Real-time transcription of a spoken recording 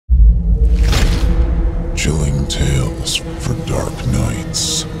Tales for Dark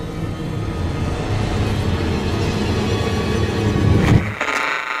Nights.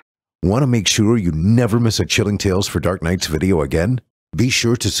 Want to make sure you never miss a Chilling Tales for Dark Nights video again? Be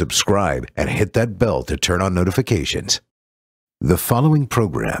sure to subscribe and hit that bell to turn on notifications. The following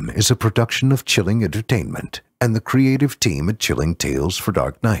program is a production of Chilling Entertainment and the creative team at Chilling Tales for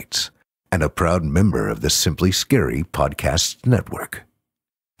Dark Nights, and a proud member of the Simply Scary Podcasts Network.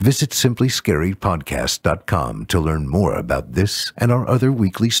 Visit simplyscarypodcast.com to learn more about this and our other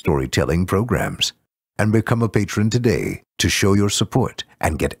weekly storytelling programs, and become a patron today to show your support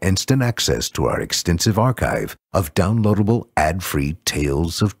and get instant access to our extensive archive of downloadable ad-free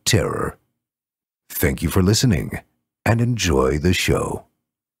tales of terror. Thank you for listening and enjoy the show.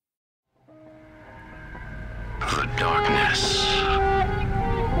 The darkness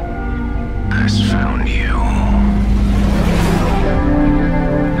has found you.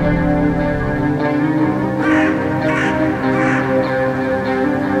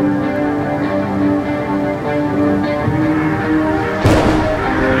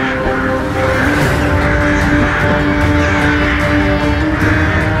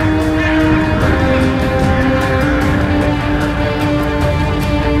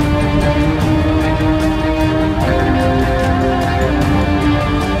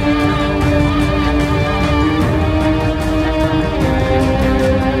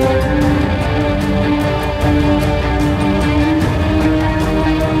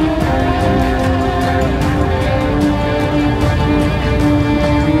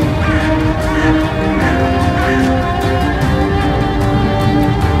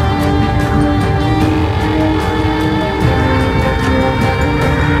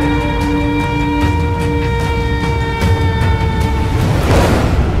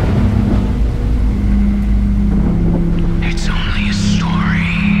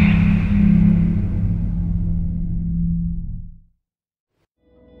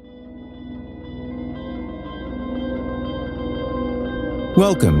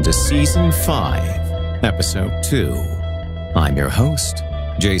 Welcome to Season 5, Episode 2. I'm your host,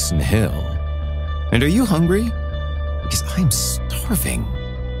 Jason Hill. And are you hungry? Because I'm starving.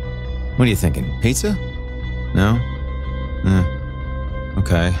 What are you thinking? Pizza? No?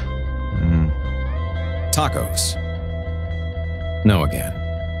 Okay. Tacos? No again.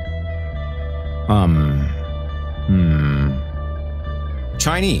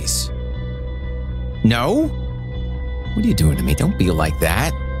 Chinese? No? What are you doing to me? Don't be like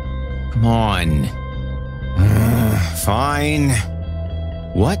that. Come on. Fine.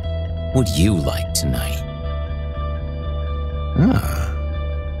 What would you like tonight?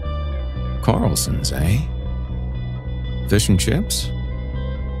 Carlson's, eh? Fish and chips?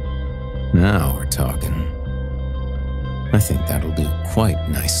 Now we're talking. I think that'll do quite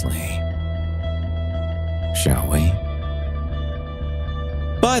nicely. Shall we?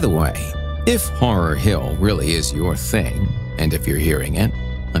 By the way, if Horror Hill really is your thing, and if you're hearing it,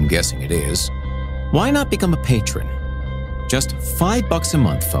 I'm guessing it is, why not become a patron? Just $5 a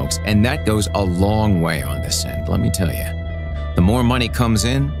month, folks, and that goes a long way on this end, let me tell you. The more money comes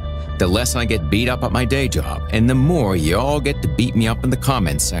in, the less I get beat up at my day job, and the more y'all get to beat me up in the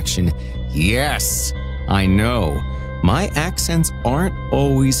comments section. Yes, I know, my accents aren't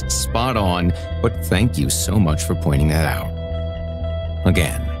always spot on, but thank you so much for pointing that out.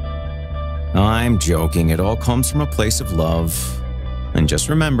 Again, I'm joking, it all comes from a place of love. And just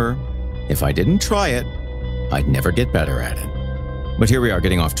remember, if I didn't try it, I'd never get better at it. But here we are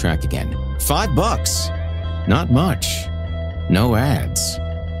getting off track again. $5, not much. No ads.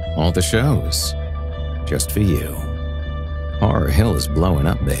 All the shows. Just for you. Horror Hill is blowing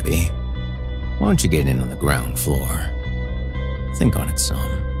up, baby. Why don't you get in on the ground floor? Think on it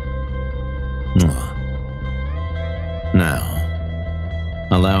some. Now,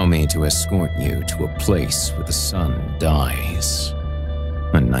 allow me to escort you to a place where the sun dies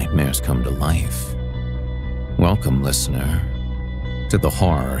and nightmares come to life. Welcome, listener, to the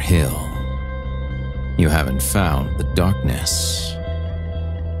Horror Hill. You haven't found the darkness.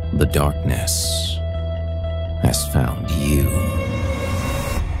 The darkness has found you.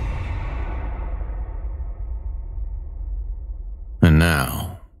 And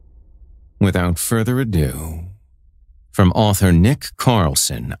now, without further ado, from author Nick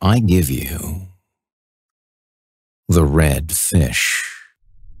Carlson, I give you The Red Fish.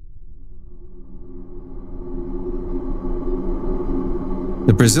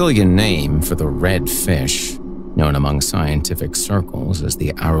 The Brazilian name for the red fish, known among scientific circles as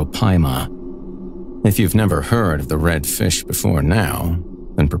the arapaima. If you've never heard of the red fish before now,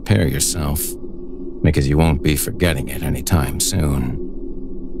 then prepare yourself, because you won't be forgetting it anytime soon.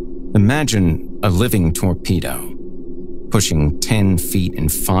 Imagine a living torpedo, pushing 10 feet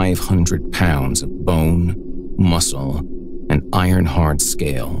and 500 pounds of bone, muscle, and iron-hard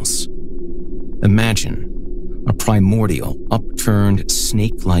scales. Imagine a primordial, upturned,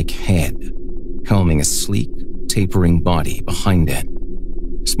 snake-like head, helming a sleek, tapering body behind it,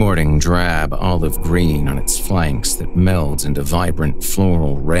 sporting drab olive green on its flanks that melds into vibrant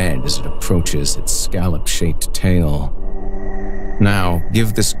floral red as it approaches its scallop-shaped tail. Now,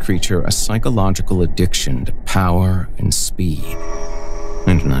 give this creature a psychological addiction to power and speed,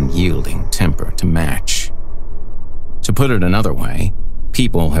 and an unyielding temper to match. To put it another way,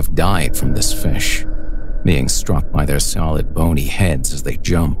 people have died from this fish, being struck by their solid bony heads as they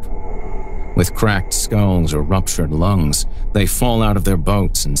jump. With cracked skulls or ruptured lungs, they fall out of their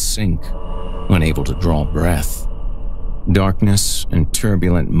boats and sink, unable to draw breath. Darkness and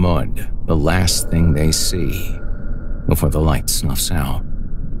turbulent mud, the last thing they see before the light snuffs out.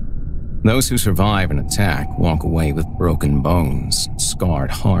 Those who survive an attack walk away with broken bones,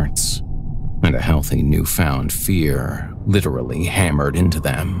 scarred hearts, and a healthy newfound fear literally hammered into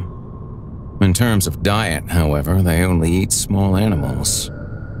them. In terms of diet, however, they only eat small animals.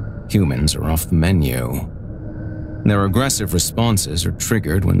 Humans are off the menu. Their aggressive responses are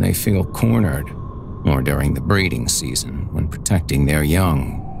triggered when they feel cornered, or during the breeding season when protecting their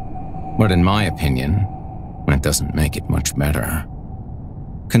young. But in my opinion, it doesn't make it much better.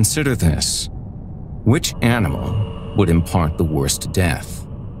 Consider this. Which animal would impart the worst death?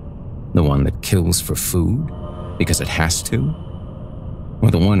 The one that kills for food because it has to?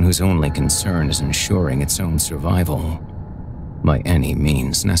 Or the one whose only concern is ensuring its own survival by any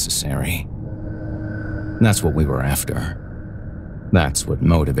means necessary? That's what we were after. That's what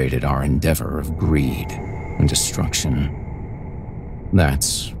motivated our endeavor of greed and destruction.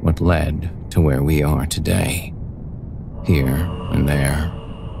 That's what led to where we are today. Here and there,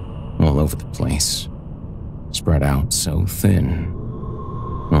 all over the place, spread out so thin,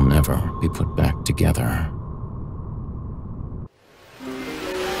 we'll never be put back together.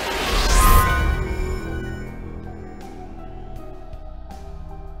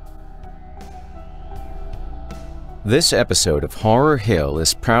 This episode of Horror Hill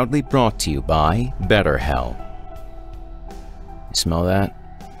is proudly brought to you by BetterHelp. You smell that?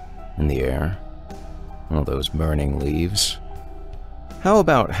 In the air? All those burning leaves? How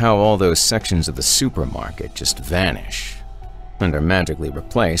about how all those sections of the supermarket just vanish and are magically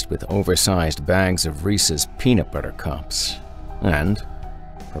replaced with oversized bags of Reese's peanut butter cups and,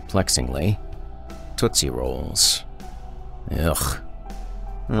 perplexingly, Tootsie Rolls? Ugh.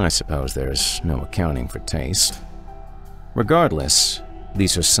 I suppose there's no accounting for taste. Regardless,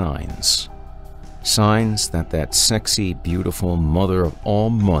 these are signs. Signs that that sexy, beautiful mother of all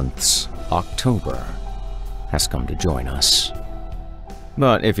months, October, has come to join us.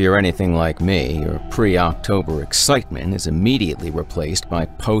 But if you're anything like me, your pre-October excitement is immediately replaced by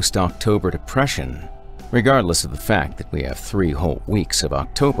post-October depression, regardless of the fact that we have 3 whole weeks of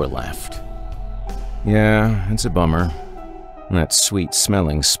October left. Yeah, it's a bummer. That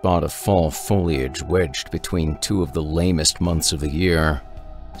sweet-smelling spot of fall foliage wedged between 2 of the lamest months of the year,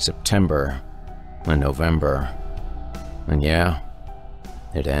 September and November. And yeah,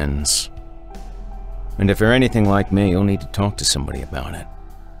 it ends. And if you're anything like me, you'll need to talk to somebody about it.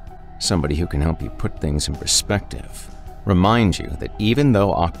 Somebody who can help you put things in perspective. Remind you that even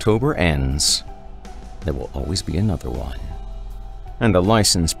though October ends, there will always be another one. And a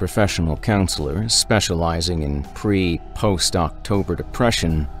licensed professional counselor specializing in pre-post-October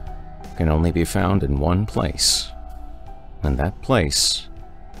depression can only be found in one place. And that place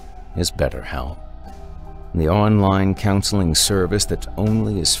is BetterHelp, the online counseling service that's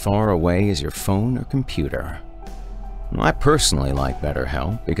only as far away as your phone or computer. I personally like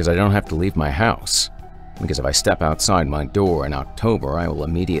BetterHelp because I don't have to leave my house. Because if I step outside my door in October, I will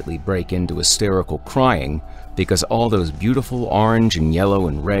immediately break into hysterical crying because all those beautiful orange and yellow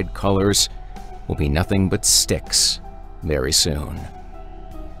and red colors will be nothing but sticks very soon.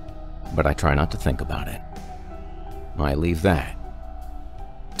 But I try not to think about it. I leave that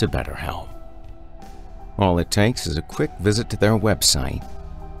to BetterHelp. All it takes is a quick visit to their website,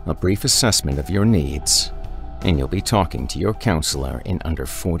 a brief assessment of your needs, and you'll be talking to your counselor in under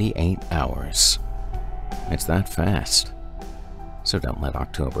 48 hours. It's that fast. So don't let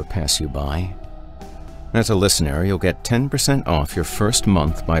October pass you by. As a listener, you'll get 10% off your first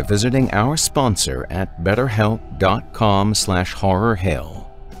month by visiting our sponsor at betterhelp.com/horrorhill.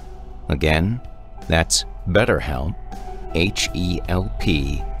 Again, that's BetterHelp,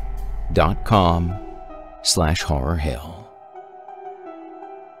 HELP.com/horrorhill.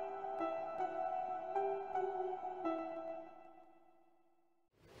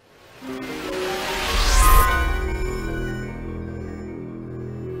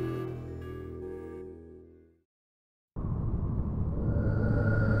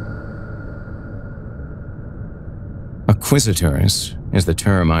 Inquisitors is the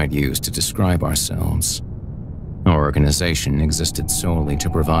term I'd use to describe ourselves. Our organization existed solely to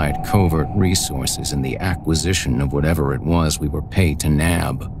provide covert resources in the acquisition of whatever it was we were paid to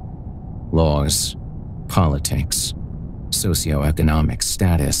nab. Laws, politics, socioeconomic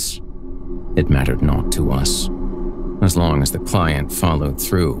status. It mattered not to us, as long as the client followed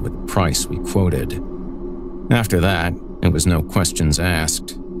through with the price we quoted. After that, it was no questions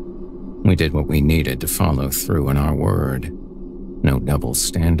asked. We did what we needed to follow through on our word. No double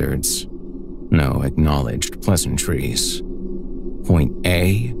standards. No acknowledged pleasantries. Point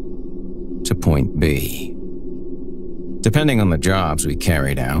A to point B. Depending on the jobs we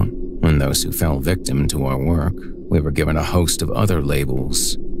carried out, and those who fell victim to our work, we were given a host of other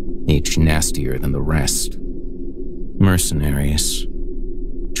labels, each nastier than the rest. Mercenaries,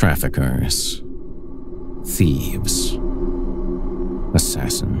 traffickers, thieves,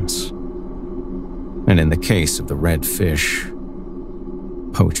 assassins. And in the case of the red fish,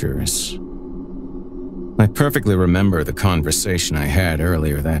 poachers. I perfectly remember the conversation I had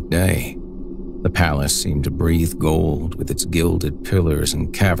earlier that day. The palace seemed to breathe gold with its gilded pillars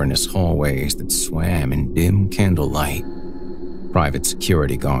and cavernous hallways that swam in dim candlelight. Private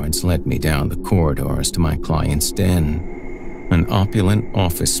security guards led me down the corridors to my client's den, an opulent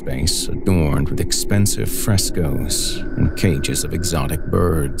office space adorned with expensive frescoes and cages of exotic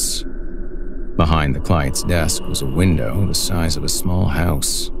birds. Behind the client's desk was a window the size of a small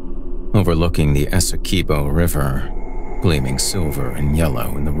house, overlooking the Essequibo River, gleaming silver and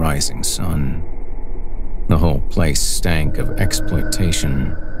yellow in the rising sun. The whole place stank of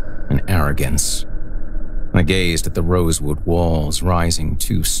exploitation and arrogance. I gazed at the rosewood walls rising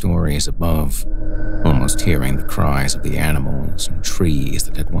 2 stories above, almost hearing the cries of the animals and trees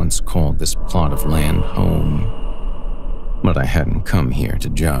that had once called this plot of land home. But I hadn't come here to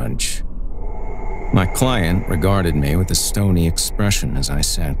judge. My client regarded me with a stony expression as I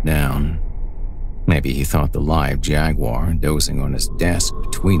sat down. Maybe he thought the live jaguar dozing on his desk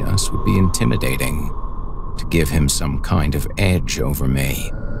between us would be intimidating, to give him some kind of edge over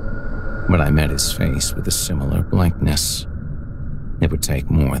me. But I met his face with a similar blankness. It would take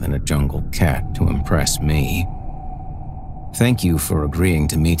more than a jungle cat to impress me. "Thank you for agreeing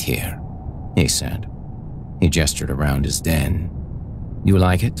to meet here," he said. He gestured around his den. "You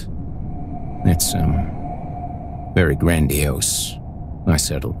like it?" "It's, very grandiose," I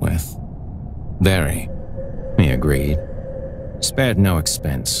settled with. "Very," he agreed. "Spared no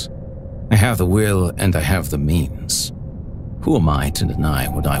expense. I have the will and I have the means. Who am I to deny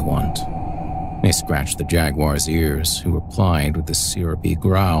what I want?" He scratched the jaguar's ears, who replied with a syrupy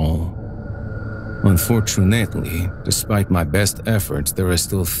growl. "Unfortunately, despite my best efforts, there are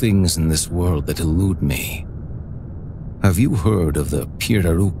still things in this world that elude me. Have you heard of the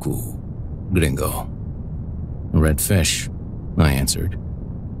Pirarucu, gringo?" "Red fish," I answered.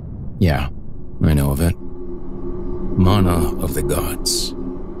 "Yeah, I know of it." "Mana of the gods,"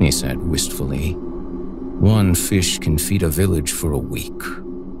 he said wistfully. "One fish can feed a village for a week.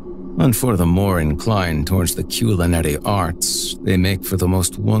 And for the more inclined towards the culinary arts, they make for the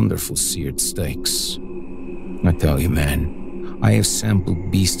most wonderful seared steaks. I tell you, man, I have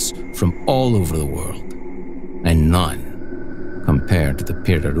sampled beasts from all over the world, and none compared to the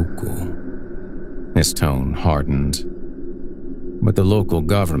Pirarucu." His tone hardened. "But the local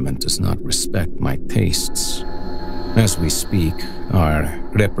government does not respect my tastes. As we speak, our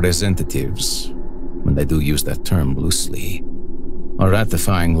representatives, and I do use that term loosely, are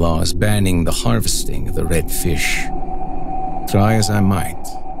ratifying laws banning the harvesting of the red fish. Try as I might,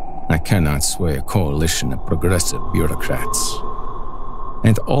 I cannot sway a coalition of progressive bureaucrats.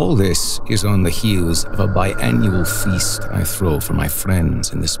 And all this is on the heels of a biannual feast I throw for my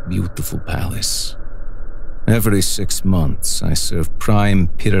friends in this beautiful palace. Every 6 months, I serve prime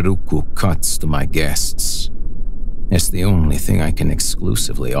Pirarucu cuts to my guests. It's the only thing I can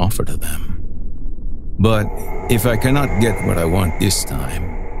exclusively offer to them. But if I cannot get what I want this time,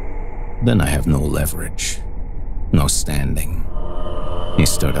 then I have no leverage, no standing." He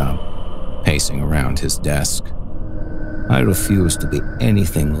stood up, pacing around his desk. "I refuse to be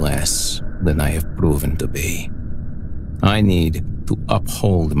anything less than I have proven to be. I need to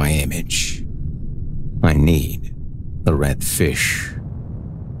uphold my image. I need the red fish."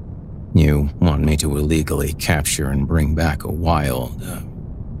 "You want me to illegally capture and bring back a wild,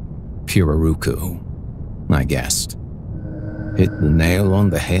 Pirarucu," I guessed. "Hit the nail on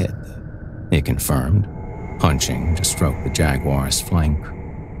the head," he confirmed, punching to stroke the jaguar's flank.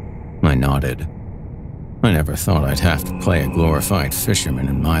 I nodded. I never thought I'd have to play a glorified fisherman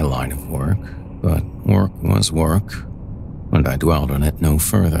in my line of work, but work was work, and I dwelled on it no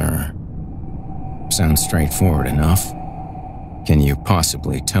further. "Sounds straightforward enough," Can you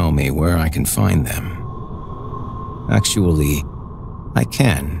possibly tell me where I can find them? Actually, I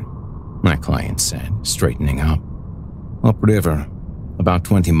can, my client said, straightening up. Upriver, about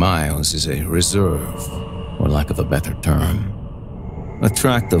 20 miles, is a reserve, for lack of a better term. A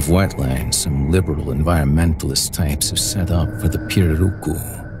tract of wetland some liberal environmentalist types have set up for the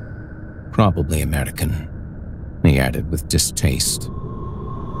pirarucu. Probably American, he added with distaste.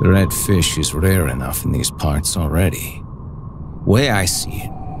 The red fish is rare enough in these parts already. Way I see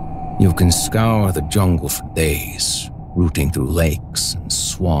it, you can scour the jungle for days, rooting through lakes and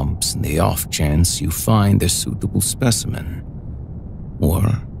swamps in the off chance you find a suitable specimen. Or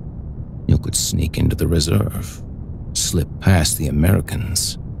you could sneak into the reserve, slip past the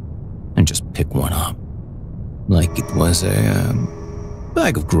Americans, and just pick one up, like it was a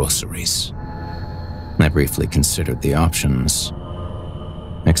bag of groceries. I briefly considered the options.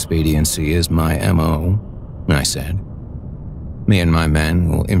 Expediency is my MO, I said. Me and my men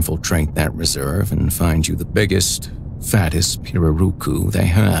will infiltrate that reserve and find you the biggest, fattest pirarucu they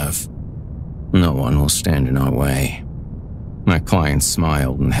have. No one will stand in our way. My client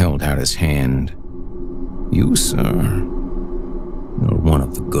smiled and held out his hand. You, sir, you're one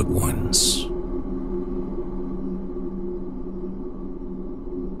of the good ones.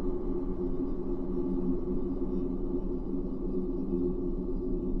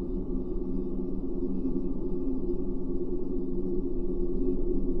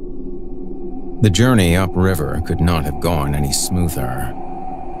 The journey upriver could not have gone any smoother.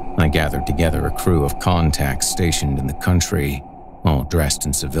 I gathered together a crew of contacts stationed in the country, all dressed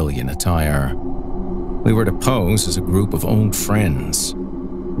in civilian attire. We were to pose as a group of old friends,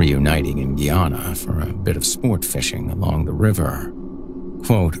 reuniting in Guyana for a bit of sport fishing along the river.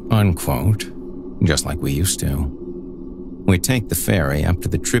 Quote, unquote, just like we used to. We'd take the ferry up to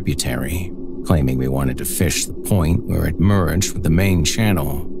the tributary, claiming we wanted to fish the point where it merged with the main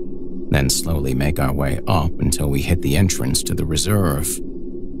channel, then slowly make our way up until we hit the entrance to the reserve.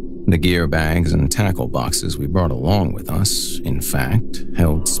 The gear bags and tackle boxes we brought along with us, in fact,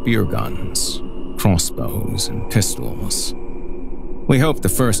 held spear guns, crossbows, and pistols. We hoped the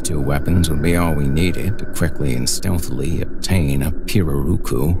first two weapons would be all we needed to quickly and stealthily obtain a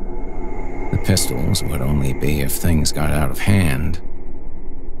pirarucu. The pistols would only be if things got out of hand.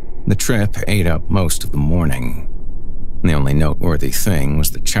 The trip ate up most of the morning. The only noteworthy thing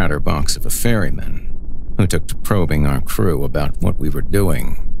was the chatterbox of a ferryman who took to probing our crew about what we were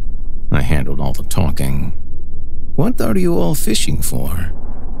doing. I handled all the talking. What are you all fishing for?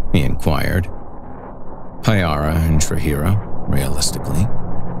 He inquired. Payara and Trahira, realistically,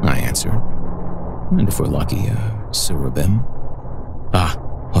 I answered. And if we're lucky, surubim. Ah,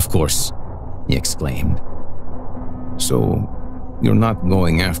 of course, he exclaimed. So, you're not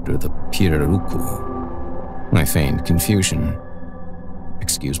going after the pirarucu? I feigned confusion.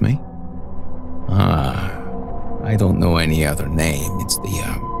 Excuse me? I don't know any other name. It's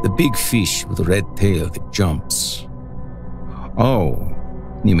the big fish with a red tail that jumps. Oh,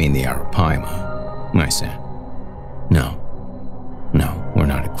 you mean the arapaima, I said. No, we're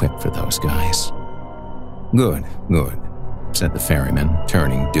not equipped for those guys. Good, said the ferryman,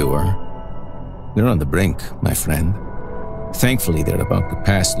 turning dour. They're on the brink, my friend. Thankfully, they're about to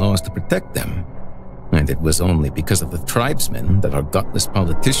pass laws to protect them. And it was only because of the tribesmen that our gutless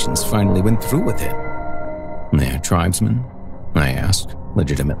politicians finally went through with it. They're tribesmen? I asked,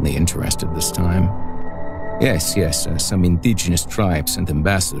 legitimately interested this time. Yes, some indigenous tribes sent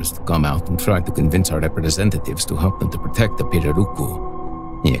ambassadors to come out and try to convince our representatives to help them to protect the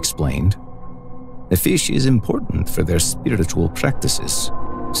pirarucu, he explained. The fish is important for their spiritual practices,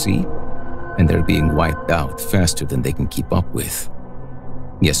 see? And they're being wiped out faster than they can keep up with.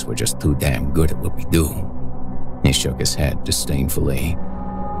 Guess we're just too damn good at what we do. He shook his head disdainfully,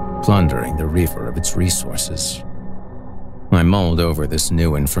 plundering the river of its resources. I mulled over this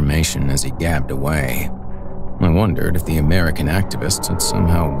new information as he gabbed away. I wondered if the American activists had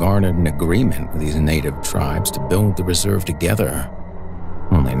somehow garnered an agreement with these native tribes to build the reserve together.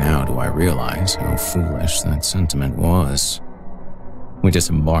 Only now do I realize how foolish that sentiment was. We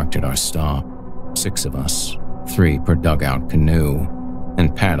disembarked at our stop, 6 of us, 3 per dugout canoe,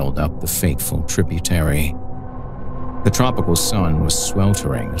 and paddled up the fateful tributary. The tropical sun was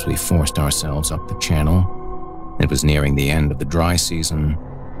sweltering as we forced ourselves up the channel. It was nearing the end of the dry season.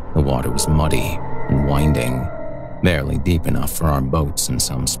 The water was muddy and winding, barely deep enough for our boats in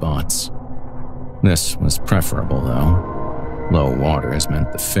some spots. This was preferable, though. Low waters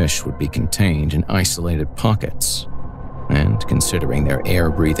meant the fish would be contained in isolated pockets, and considering their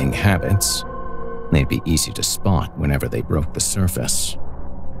air-breathing habits, they'd be easy to spot whenever they broke the surface.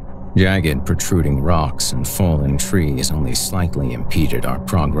 Jagged, protruding rocks and fallen trees only slightly impeded our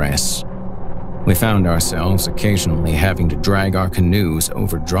progress. We found ourselves occasionally having to drag our canoes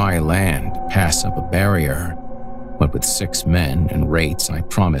over dry land to pass up a barrier, but with 6 men and rates I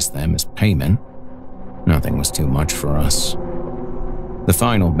promised them as payment, nothing was too much for us. The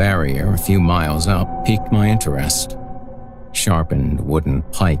final barrier, a few miles up, piqued my interest. Sharpened wooden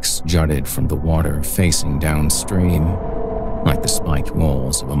pikes jutted from the water facing downstream, like the spiked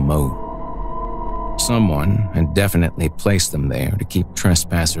walls of a moat. Someone had definitely placed them there to keep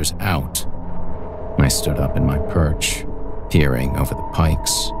trespassers out. I stood up in my perch, peering over the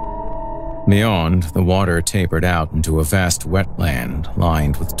pikes. Beyond, the water tapered out into a vast wetland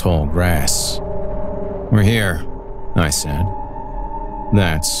lined with tall grass. "We're here," I said.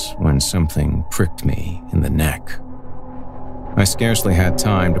 That's when something pricked me in the neck. I scarcely had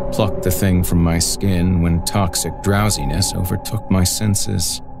time to pluck the thing from my skin when toxic drowsiness overtook my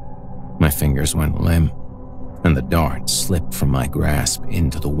senses. My fingers went limp, and the dart slipped from my grasp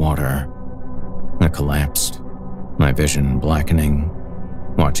into the water. I collapsed, my vision blackening,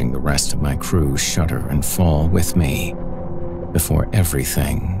 watching the rest of my crew shudder and fall with me before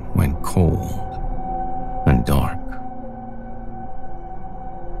everything went cold and dark.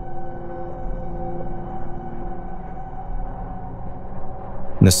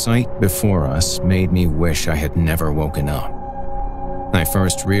 The sight before us made me wish I had never woken up. I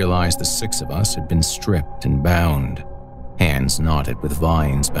first realized the 6 of us had been stripped and bound, hands knotted with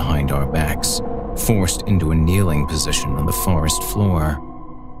vines behind our backs, forced into a kneeling position on the forest floor.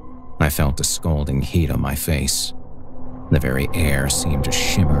 I felt the scalding heat on my face. The very air seemed to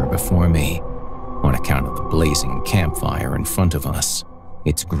shimmer before me, on account of the blazing campfire in front of us,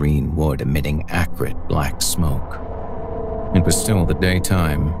 its green wood emitting acrid black smoke. It was still the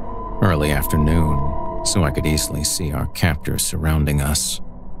daytime, early afternoon, so I could easily see our captors surrounding us.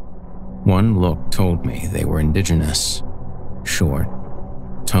 One look told me they were indigenous, short,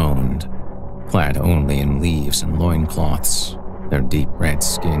 toned, clad only in leaves and loincloths, their deep red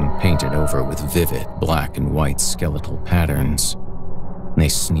skin painted over with vivid black and white skeletal patterns. They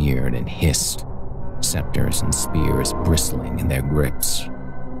sneered and hissed, scepters and spears bristling in their grips.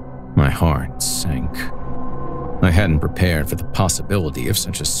 My heart sank. I hadn't prepared for the possibility of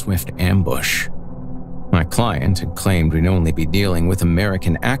such a swift ambush. My client had claimed we'd only be dealing with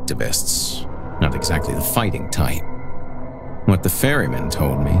American activists, not exactly the fighting type. What the ferryman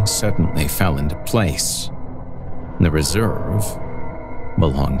told me suddenly fell into place. The reserve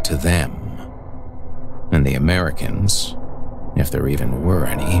belonged to them. And the Americans, if there even were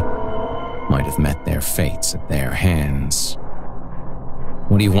any, might have met their fates at their hands.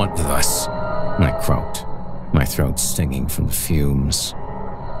 "What do you want with us?" I croaked, my throat stinging from the fumes.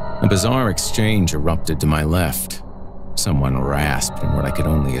 A bizarre exchange erupted to my left. Someone rasped in what I could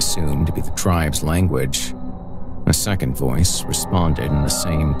only assume to be the tribe's language. A second voice responded in the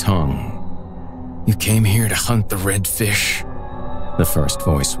same tongue. "You came here to hunt the redfish?" The first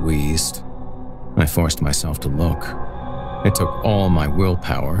voice wheezed. I forced myself to look. It took all my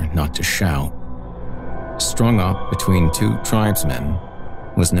willpower not to shout. Strung up between 2 tribesmen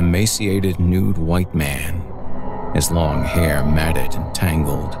was an emaciated nude white man, his long hair matted and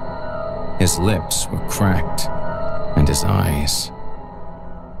tangled. His lips were cracked, and his eyes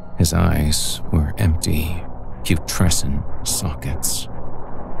were empty, putrescent sockets.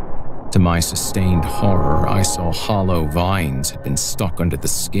 To my sustained horror, I saw hollow vines had been stuck under the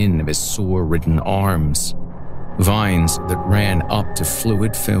skin of his sore-ridden arms. Vines that ran up to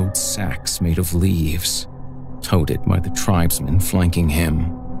fluid-filled sacks made of leaves, toted by the tribesmen flanking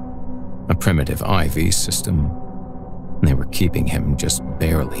him. A primitive IV system. They were keeping him just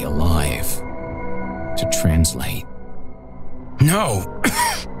barely alive. To translate. "No!"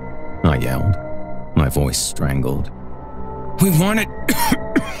 I yelled, my voice strangled. "We wanted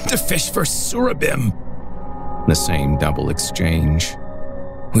to fish for surubim." The same double exchange.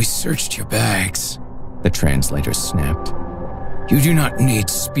 "We searched your bags," the translator snapped. "You do not need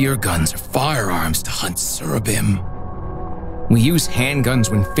spear guns or firearms to hunt surubim." "We use handguns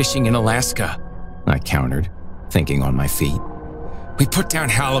when fishing in Alaska," I countered, thinking on my feet. "We put down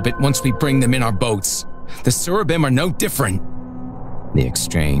halibut once we bring them in our boats. The surubim are no different." The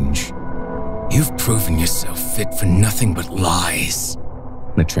exchange. "You've proven yourself fit for nothing but lies,"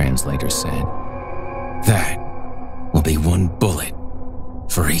 the translator said. "That will be 1 bullet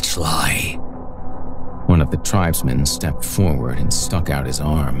for each lie." One of the tribesmen stepped forward and stuck out his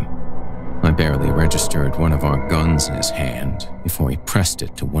arm. I barely registered one of our guns in his hand before he pressed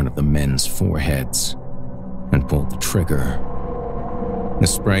it to one of the men's foreheads and pulled the trigger. The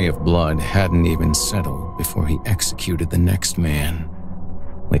spray of blood hadn't even settled before he executed the next man.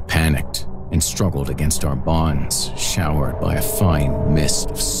 We panicked and struggled against our bonds, showered by a fine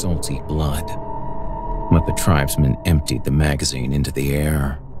mist of salty blood. But the tribesmen emptied the magazine into the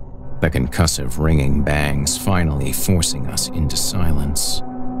air, the concussive ringing bangs finally forcing us into silence.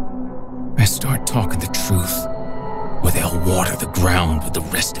 Best start talking the truth, or they'll water the ground with the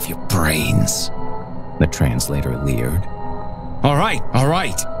rest of your brains, the translator leered. All right,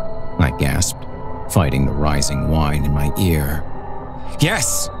 I gasped, fighting the rising whine in my ear.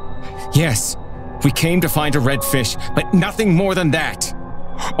 Yes, we came to find a red fish, but nothing more than that.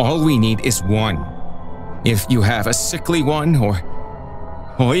 All we need is one. If you have a sickly one,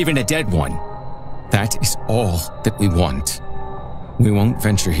 or even a dead one, that is all that we want. We won't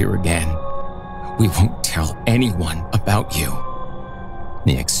venture here again. We won't tell anyone about you.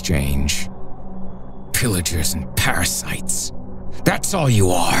 The exchange. Pillagers and parasites. That's all you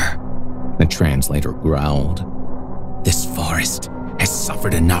are, the translator growled. This forest has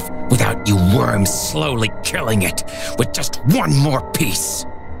suffered enough without you worms slowly killing it with just one more piece.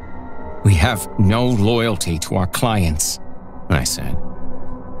 We have no loyalty to our clients, I said.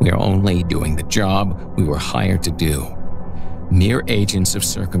 We are only doing the job we were hired to do. Mere agents of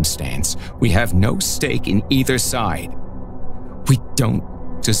circumstance. We have no stake in either side. We don't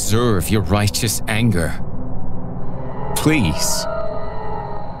deserve your righteous anger. Please.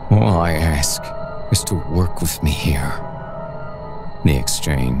 All I ask is to work with me here. The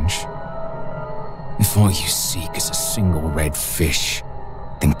exchange. If all you seek is a single red fish,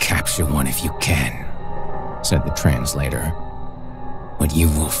 then capture one if you can, said the translator. But you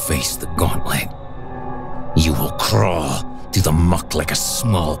will face the gauntlet. You will crawl through the muck like a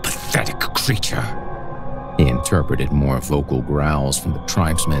small, pathetic creature. He interpreted more vocal growls from the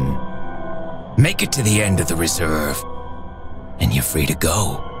tribesmen. Make it to the end of the reserve, and you're free to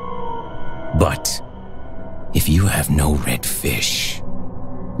go. But if you have no red fish,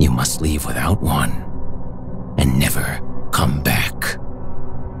 you must leave without one and never come back.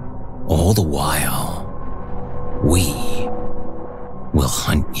 All the while, we will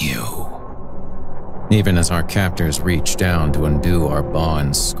hunt you. Even as our captors reached down to undo our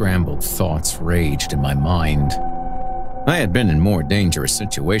bonds, scrambled thoughts raged in my mind. I had been in more dangerous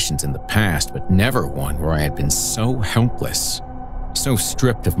situations in the past, but never one where I had been so helpless, so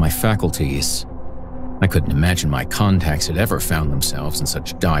stripped of my faculties. I couldn't imagine my contacts had ever found themselves in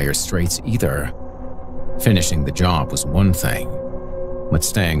such dire straits either. Finishing the job was one thing, but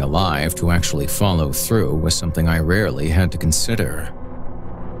staying alive to actually follow through was something I rarely had to consider.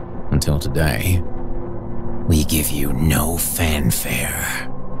 Until today. We give you no fanfare,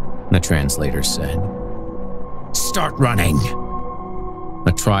 the translator said. Start running.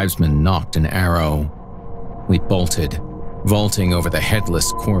 A tribesman knocked an arrow. We bolted, vaulting over the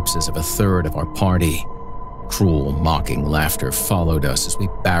headless corpses of a third of our party. Cruel, mocking laughter followed us as we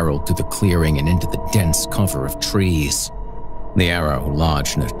barreled through the clearing and into the dense cover of trees. The arrow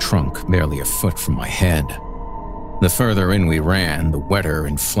lodged in a trunk barely a foot from my head. The further in we ran, the wetter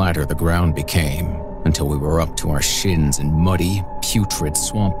and flatter the ground became, until we were up to our shins in muddy, putrid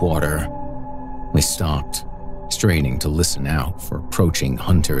swamp water. We stopped, straining to listen out for approaching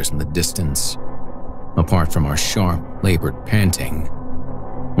hunters in the distance. Apart from our sharp, labored panting,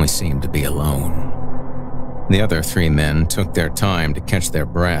 we seemed to be alone. The other three men took their time to catch their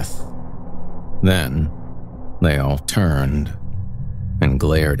breath. Then, they all turned and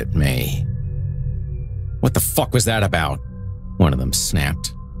glared at me. What the fuck was that about? One of them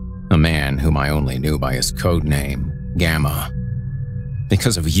snapped. A man whom I only knew by his code name, Gamma.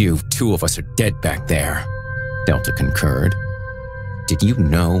 Because of you, 2 of us are dead back there, Delta concurred. Did you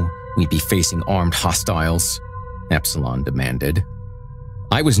know we'd be facing armed hostiles? Epsilon demanded.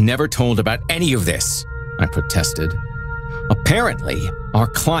 I was never told about any of this, I protested. Apparently, our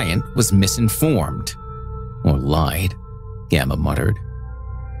client was misinformed. Or lied, Gamma muttered.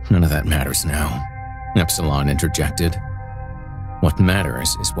 None of that matters now, Epsilon interjected. What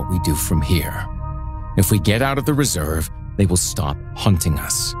matters is what we do from here. If we get out of the reserve, they will stop hunting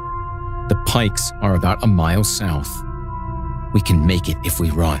us. The pikes are about a mile south. We can make it if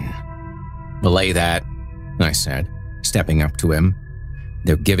we run. Belay that, I said, stepping up to him.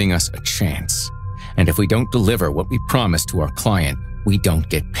 They're giving us a chance. And if we don't deliver what we promised to our client, we don't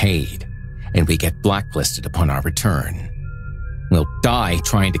get paid. And we get blacklisted upon our return. We'll die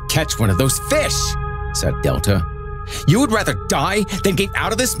trying to catch one of those fish, said Delta. You would rather die than get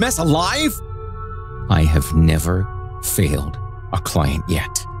out of this mess alive? I have never failed a client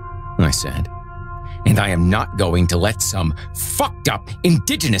yet, I said. And I am not going to let some fucked up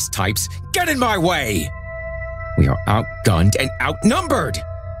indigenous types get in my way. We are outgunned and outnumbered,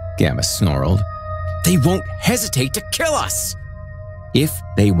 Gamma snarled. They won't hesitate to kill us. If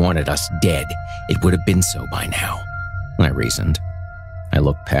they wanted us dead, it would have been so by now, I reasoned. I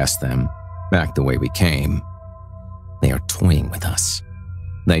looked past them, back the way we came. They are toying with us.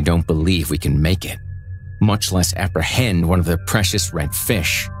 They don't believe we can make it, much less apprehend one of their precious red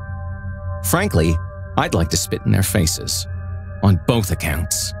fish. Frankly, I'd like to spit in their faces, on both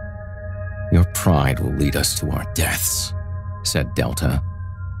accounts. Your pride will lead us to our deaths, said Delta.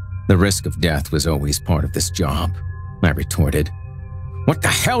 The risk of death was always part of this job, I retorted. What the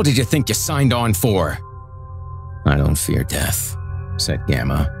hell did you think you signed on for? I don't fear death, said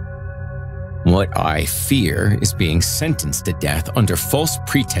Gamma. What I fear is being sentenced to death under false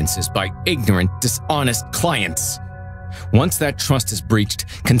pretenses by ignorant, dishonest clients. Once that trust is breached,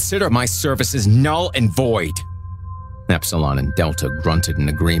 consider my services null and void. Epsilon and Delta grunted in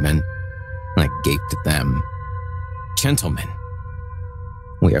agreement. I gaped at them. Gentlemen,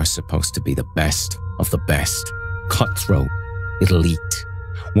 we are supposed to be the best of the best, cutthroat, elite,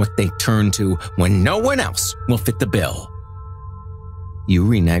 what they turn to when no one else will fit the bill. You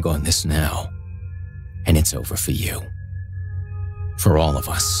renege on this now, and it's over for you. For all of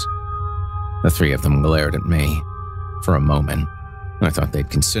us. The three of them glared at me. For a moment, I thought they'd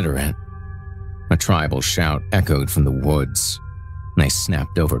consider it. A tribal shout echoed from the woods, and I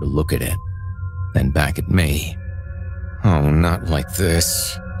snapped over to look at it, then back at me. Oh, not like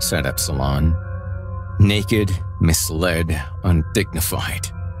this, said Epsilon. Naked, misled, undignified.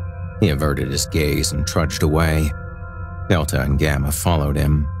 He averted his gaze and trudged away. Delta and Gamma followed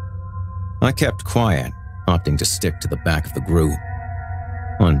him. I kept quiet, opting to stick to the back of the group.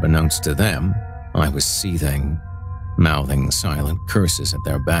 Unbeknownst to them, I was seething, mouthing silent curses at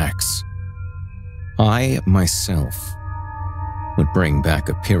their backs. I, myself, would bring back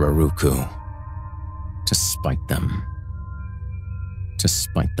a Piraruku to spite them. To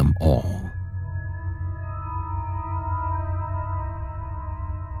spite them all.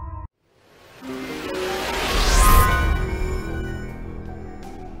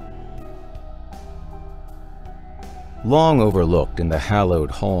 Long overlooked in the hallowed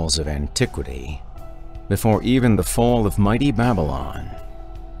halls of antiquity, before even the fall of mighty Babylon,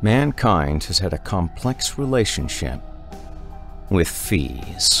 mankind has had a complex relationship with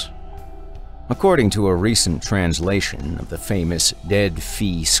fees. According to a recent translation of the famous Dead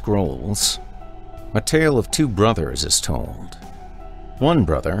Fee Scrolls, a tale of two brothers is told. One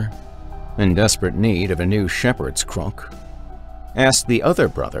brother, in desperate need of a new shepherd's crook, asked the other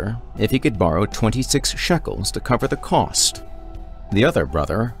brother if he could borrow 26 shekels to cover the cost. The other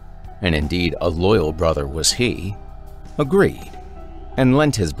brother, and indeed a loyal brother was he, agreed and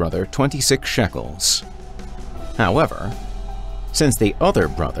lent his brother 26 shekels. However, since the other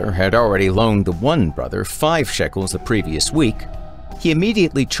brother had already loaned the one brother 5 shekels the previous week, he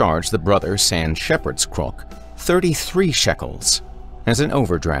immediately charged the brother sans shepherd's crook 33 shekels as an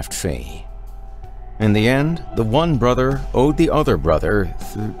overdraft fee. In the end, the one brother owed the other brother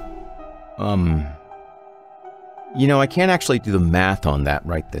I can't actually do the math on that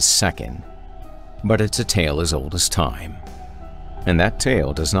right this second, but it's a tale as old as time. And that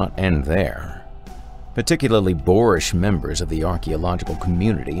tale does not end there. Particularly boorish members of the archaeological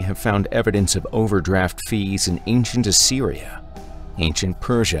community have found evidence of overdraft fees in ancient Assyria, ancient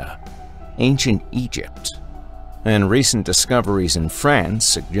Persia, ancient Egypt, and recent discoveries in France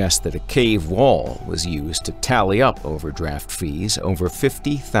suggest that a cave wall was used to tally up overdraft fees over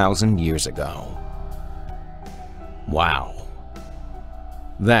 50,000 years ago. Wow.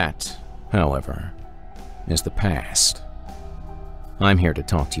 That, however, is the past. I'm here to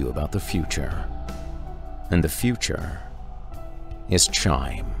talk to you about the future. And the future is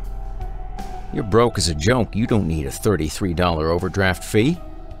Chime. You're broke as a joke. You don't need a $33 overdraft fee.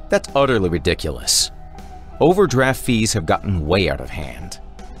 That's utterly ridiculous. Overdraft fees have gotten way out of hand.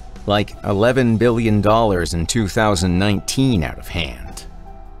 Like $11 billion in 2019 out of hand.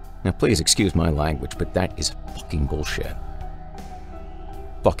 Now please excuse my language, but that is fucking bullshit.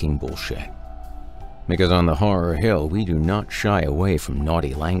 Fucking bullshit. Because on the Horror Hill, we do not shy away from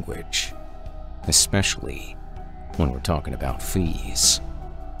naughty language. Especially when we're talking about fees.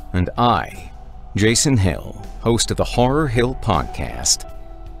 And I, Jason Hill, host of the Horror Hill podcast,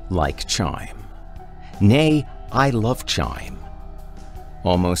 like Chime. Nay, I love Chime.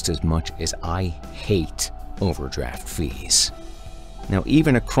 Almost as much as I hate overdraft fees. Now,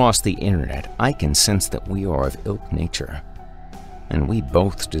 even across the internet, I can sense that we are of ilk nature. And we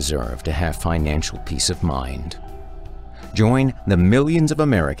both deserve to have financial peace of mind. Join the millions of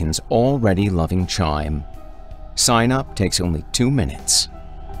Americans already loving Chime. Sign up takes only 2 minutes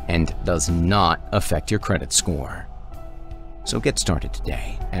and does not affect your credit score. So get started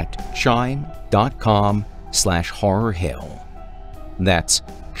today at chime.com/horrorhill. That's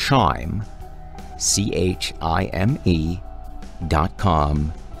Chime,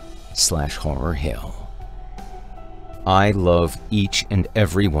 CHIME.com/horrorhill. I love each and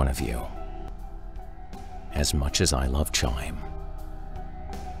every one of you as much as I love Chime,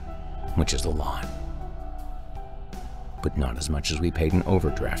 which is a lot, but not as much as we paid in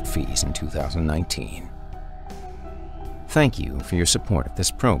overdraft fees in 2019. Thank you for your support of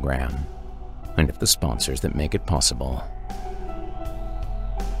this program and of the sponsors that make it possible.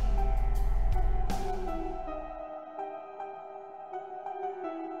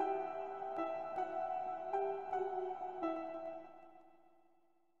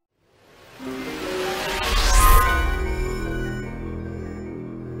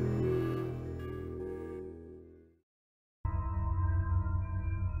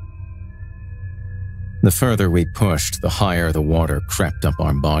 The further we pushed, the higher the water crept up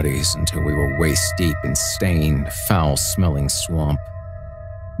our bodies until we were waist-deep in stained, foul-smelling swamp.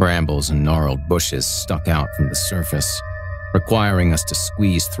 Brambles and gnarled bushes stuck out from the surface, requiring us to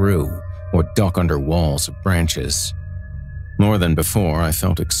squeeze through or duck under walls of branches. More than before, I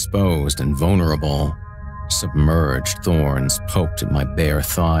felt exposed and vulnerable. Submerged thorns poked at my bare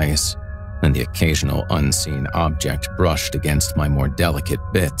thighs, and the occasional unseen object brushed against my more delicate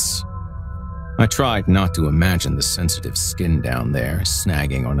bits. I tried not to imagine the sensitive skin down there,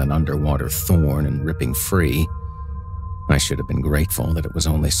 snagging on an underwater thorn and ripping free. I should have been grateful that it was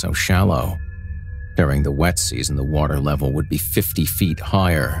only so shallow. During the wet season, the water level would be 50 feet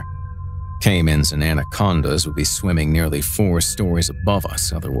higher. Caimans and anacondas would be swimming nearly 4 stories above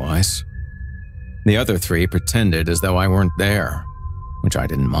us otherwise. The other 3 pretended as though I weren't there, which I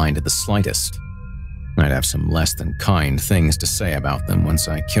didn't mind in the slightest. I'd have some less than kind things to say about them once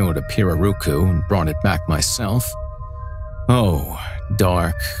I killed a pirarucu and brought it back myself. Oh,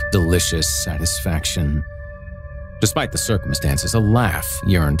 dark, delicious satisfaction. Despite the circumstances, a laugh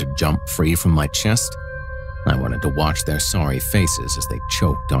yearned to jump free from my chest. I wanted to watch their sorry faces as they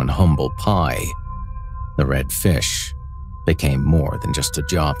choked on humble pie. The red fish became more than just a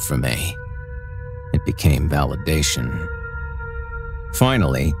job for me. It became validation.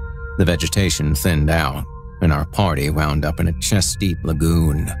 Finally, the vegetation thinned out, and our party wound up in a chest-deep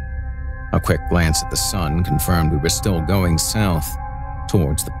lagoon. A quick glance at the sun confirmed we were still going south,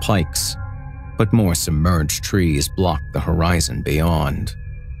 towards the pikes, but more submerged trees blocked the horizon beyond.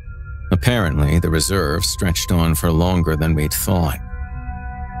 Apparently, the reserve stretched on for longer than we'd thought.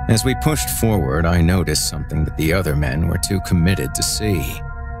 As we pushed forward, I noticed something that the other men were too committed to see.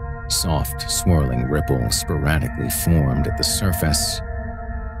 Soft, swirling ripples sporadically formed at the surface.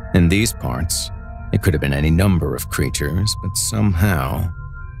 In these parts, it could have been any number of creatures, but somehow,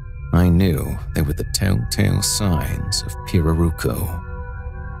 I knew they were the telltale signs of pirarucu,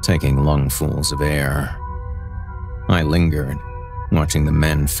 taking lungfuls of air. I lingered, watching the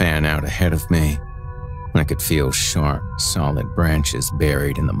men fan out ahead of me. I could feel sharp, solid branches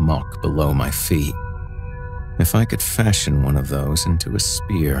buried in the muck below my feet. If I could fashion one of those into a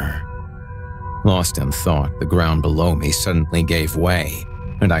spear. Lost in thought, the ground below me suddenly gave way,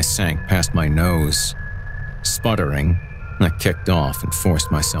 and I sank past my nose. Sputtering, I kicked off and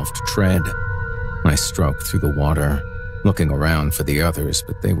forced myself to tread. I stroked through the water, looking around for the others,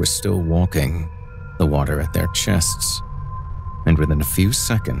 but they were still walking, the water at their chests. And within a few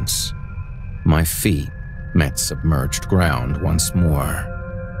seconds, my feet met submerged ground once more.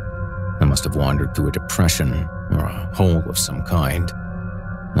 I must have wandered through a depression or a hole of some kind.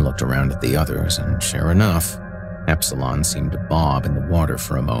 I looked around at the others, and sure enough, Epsilon seemed to bob in the water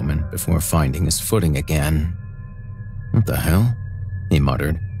for a moment before finding his footing again. "What the hell?" he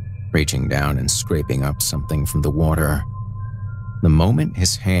muttered, reaching down and scraping up something from the water. The moment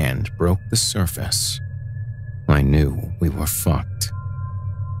his hand broke the surface, I knew we were fucked.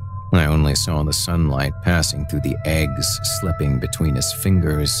 I only saw the sunlight passing through the eggs slipping between his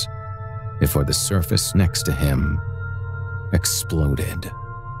fingers before the surface next to him exploded.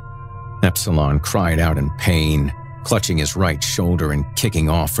 Epsilon cried out in pain, clutching his right shoulder and kicking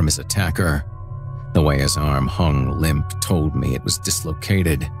off from his attacker. The way his arm hung limp told me it was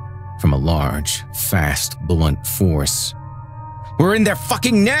dislocated from a large, fast, blunt force. "We're in their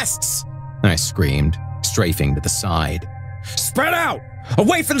fucking nests!" I screamed, strafing to the side. "Spread out!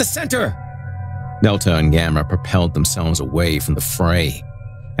 Away from the center!" Delta and Gamma propelled themselves away from the fray.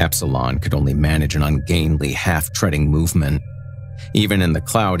 Epsilon could only manage an ungainly, half-treading movement. Even in the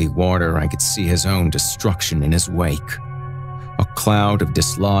cloudy water, I could see his own destruction in his wake. A cloud of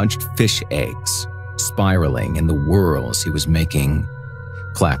dislodged fish eggs, spiraling in the whirls he was making.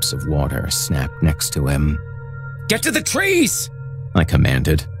 Claps of water snapped next to him. "Get to the trees!" I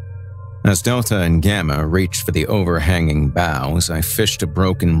commanded. As Delta and Gamma reached for the overhanging boughs, I fished a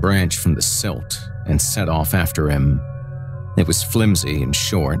broken branch from the silt and set off after him. It was flimsy and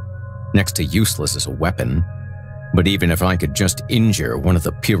short, next to useless as a weapon, but even if I could just injure one of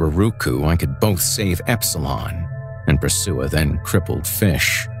the Pirarucu, I could both save Epsilon and pursue a then crippled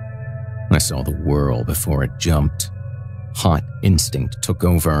fish. I saw the whirl before it jumped. Hot instinct took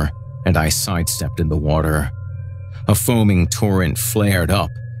over, and I sidestepped in the water. A foaming torrent flared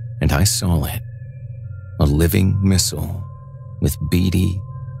up, and I saw it. A living missile with beady,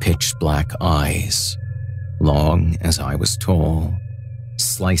 pitch-black eyes, long as I was tall,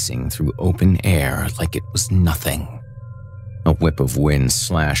 slicing through open air like it was nothing. A whip of wind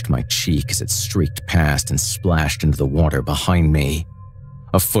slashed my cheek as it streaked past and splashed into the water behind me.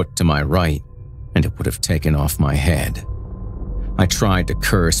 A foot to my right, and it would have taken off my head. I tried to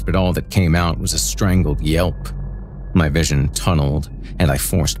curse, but all that came out was a strangled yelp. My vision tunneled, and I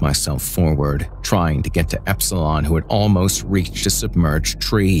forced myself forward, trying to get to Epsilon, who had almost reached a submerged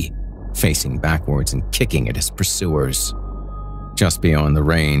tree, facing backwards and kicking at his pursuers. Just beyond the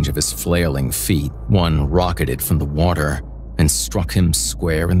range of his flailing feet, one rocketed from the water and struck him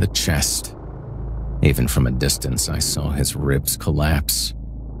square in the chest. Even from a distance, I saw his ribs collapse.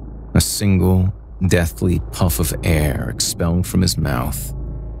 A single, deathly puff of air expelled from his mouth,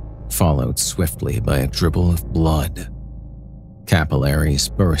 followed swiftly by a dribble of blood. Capillaries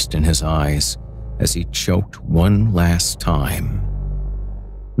burst in his eyes as he choked one last time.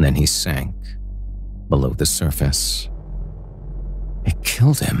 Then he sank below the surface. It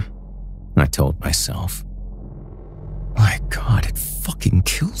killed him, I told myself. My God, it fucking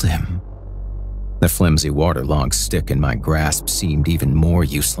killed him. The flimsy waterlogged stick in my grasp seemed even more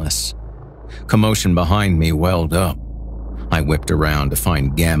useless. Commotion behind me welled up. I whipped around to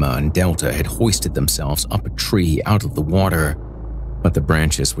find Gamma and Delta had hoisted themselves up a tree out of the water, but the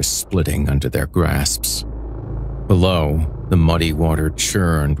branches were splitting under their grasps. Below, the muddy water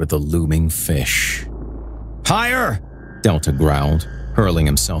churned with a looming fish. "Higher!" Delta growled, hurling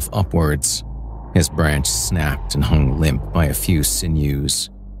himself upwards. His branch snapped and hung limp by a few sinews,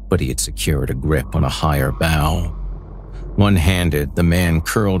 but he had secured a grip on a higher bough. One-handed, the man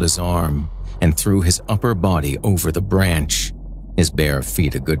curled his arm and threw his upper body over the branch, his bare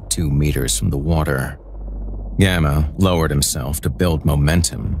feet a good 2 meters from the water. Gamma lowered himself to build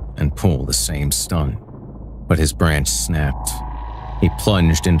momentum and pull the same stunt, but his branch snapped. He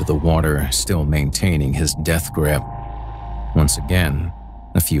plunged into the water, still maintaining his death grip. Once again,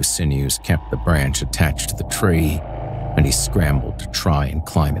 a few sinews kept the branch attached to the tree, and he scrambled to try and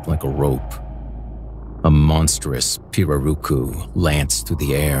climb it like a rope. A monstrous Pirarucu lanced through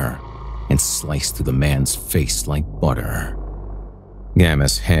the air and sliced through the man's face like butter.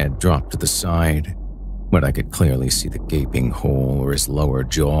 Gamma's head dropped to the side, but I could clearly see the gaping hole where his lower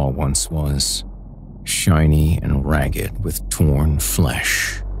jaw once was, shiny and ragged with torn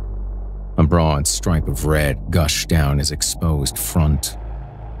flesh. A broad stripe of red gushed down his exposed front.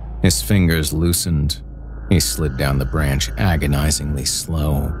 His fingers loosened. He slid down the branch agonizingly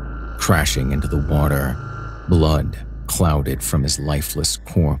slow, crashing into the water. Blood clouded from his lifeless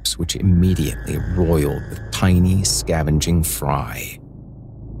corpse, which immediately roiled with tiny, scavenging fry.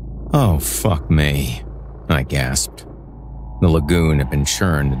 "Oh, fuck me," I gasped. The lagoon had been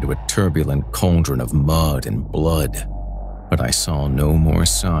churned into a turbulent cauldron of mud and blood, but I saw no more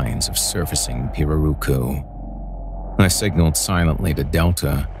signs of surfacing Pirarucu. I signaled silently to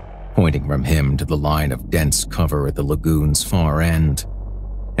Delta, pointing from him to the line of dense cover at the lagoon's far end.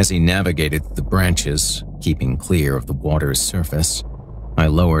 As he navigated through the branches, keeping clear of the water's surface, I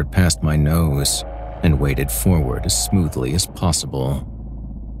lowered past my nose and waded forward as smoothly as possible.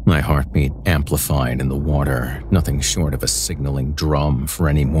 My heartbeat amplified in the water, nothing short of a signaling drum for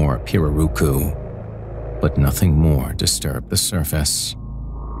any more Pirarucu, but nothing more disturbed the surface.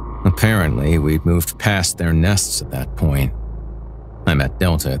 Apparently, we'd moved past their nests at that point. I met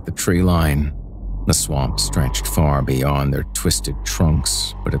Delta at the tree line. The swamp stretched far beyond their twisted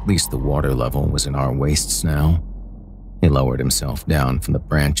trunks, but at least the water level was in our waists now. He lowered himself down from the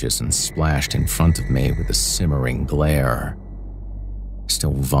branches and splashed in front of me with a simmering glare.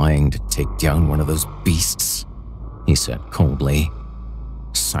 "Still vying to take down one of those beasts?" he said coldly.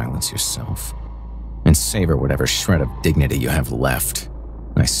 "Silence yourself and savor whatever shred of dignity you have left,"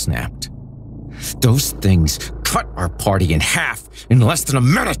 I snapped. "Those things cut our party in half in less than a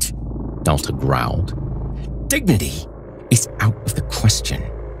minute," Delta growled. "Dignity is out of the question.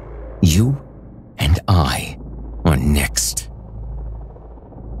 You and I are next.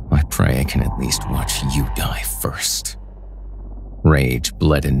 I pray I can at least watch you die first." Rage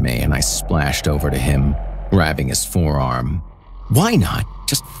bled in me, and I splashed over to him, grabbing his forearm. "Why not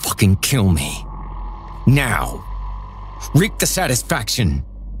Just fucking kill me. Now. Reap the satisfaction.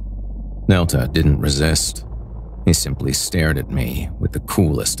 Delta didn't resist. He simply stared at me with the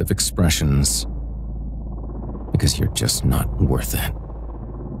coolest of expressions. Because you're just not worth it.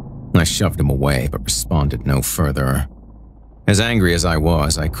 I shoved him away but responded no further. As angry as I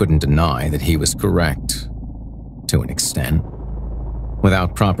was, I couldn't deny that he was correct. To an extent.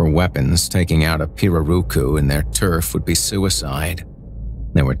 Without proper weapons, taking out a pirarucu in their turf would be suicide.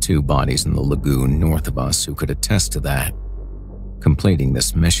 There were 2 bodies in the lagoon north of us who could attest to that. Completing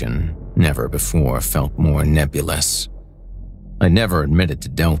this mission never before felt more nebulous. I never admitted to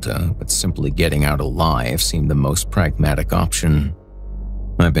Delta, but simply getting out alive seemed the most pragmatic option.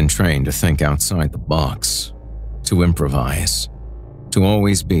 I've been trained to think outside the box, to improvise, to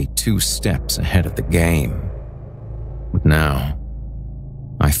always be 2 steps ahead of the game. But now,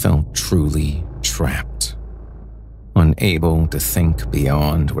 I felt truly trapped, unable to think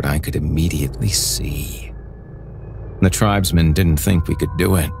beyond what I could immediately see. The tribesmen didn't think we could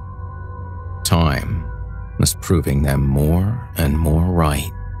do it. Time was proving them more and more right.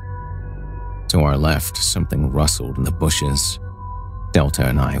 To our left, something rustled in the bushes. Delta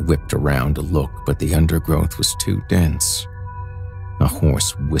and I whipped around to look, but the undergrowth was too dense. A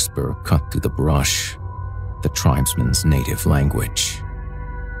hoarse whisper cut through the brush, the tribesmen's native language.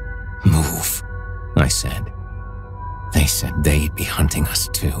 "Move," I said. They said they'd be hunting us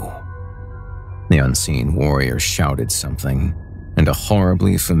too. The unseen warrior shouted something, and a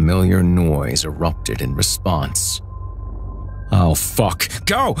horribly familiar noise erupted in response. "Oh, fuck!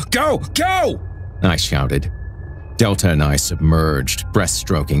 Go! Go! Go!" I shouted. Delta and I submerged,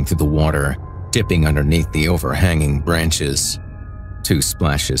 breaststroking through the water, dipping underneath the overhanging branches. 2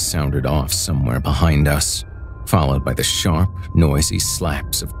 splashes sounded off somewhere behind us, followed by the sharp, noisy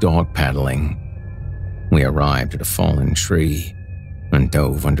slaps of dog paddling. We arrived at a fallen tree and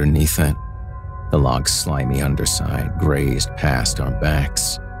dove underneath it. The log's slimy underside grazed past our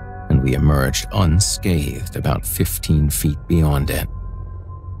backs, and we emerged unscathed about 15 feet beyond it.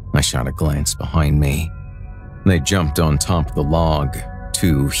 I shot a glance behind me. They jumped on top of the log,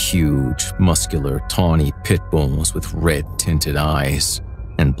 2 huge, muscular, tawny pit bulls with red-tinted eyes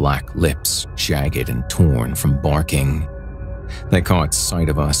and black lips jagged and torn from barking. They caught sight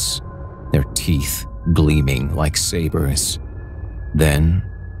of us, their teeth gleaming like sabers. Then,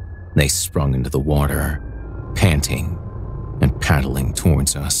 they sprung into the water, panting and paddling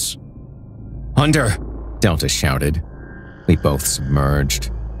towards us. "Under!" Delta shouted. We both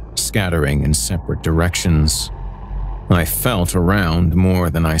submerged, scattering in separate directions. I felt around more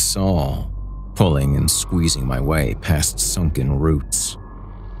than I saw, pulling and squeezing my way past sunken roots.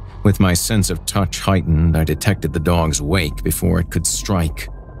 With my sense of touch heightened, I detected the dog's wake before it could strike.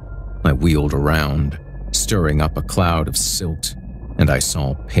 I wheeled around, stirring up a cloud of silt, and I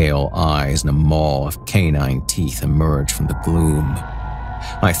saw pale eyes and a maw of canine teeth emerge from the gloom.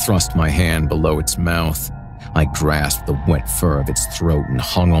 I thrust my hand below its mouth. I grasped the wet fur of its throat and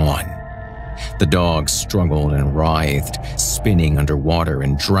hung on. The dog struggled and writhed, spinning underwater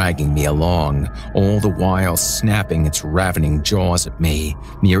and dragging me along, all the while snapping its ravening jaws at me,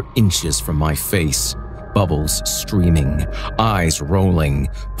 mere inches from my face, bubbles streaming, eyes rolling,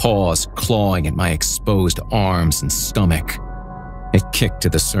 paws clawing at my exposed arms and stomach. It kicked to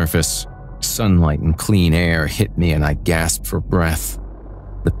the surface. Sunlight and clean air hit me and I gasped for breath.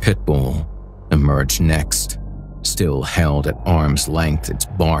 The pit bull emerged next, still held at arm's length, its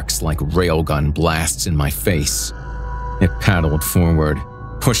barks like railgun blasts in my face. It paddled forward,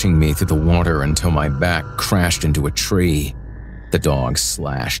 pushing me through the water until my back crashed into a tree. The dog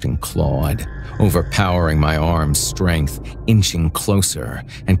slashed and clawed, overpowering my arm's strength, inching closer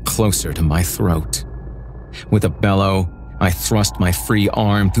and closer to my throat. With a bellow, I thrust my free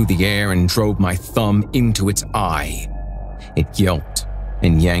arm through the air and drove my thumb into its eye. It yelped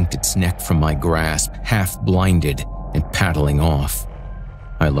and yanked its neck from my grasp, half blinded and paddling off.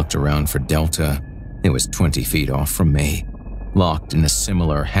 I looked around for Delta. It was 20 feet off from me, locked in a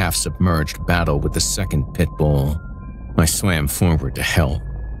similar half-submerged battle with the second pit bull. I swam forward to help.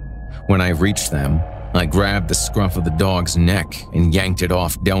 When I reached them, I grabbed the scruff of the dog's neck and yanked it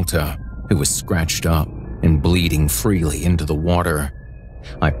off Delta, who was scratched up and bleeding freely into the water.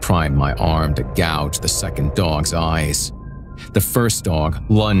 I primed my arm to gouge the second dog's eyes. The first dog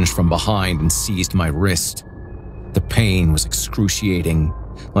lunged from behind and seized my wrist. The pain was excruciating,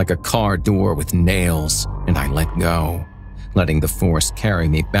 like a car door with nails, and I let go, letting the force carry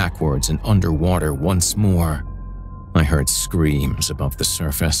me backwards and underwater once more. I heard screams above the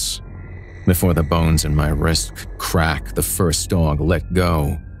surface. Before the bones in my wrist could crack, the first dog let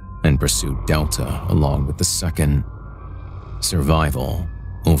go and pursued Delta along with the second. Survival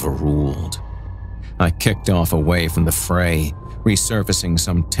overruled. I kicked off away from the fray, resurfacing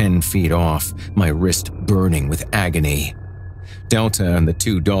some 10 feet off, my wrist burning with agony. Delta and the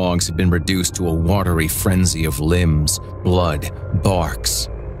 2 dogs had been reduced to a watery frenzy of limbs, blood, barks,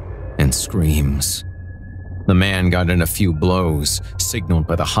 and screams. The man got in a few blows, signaled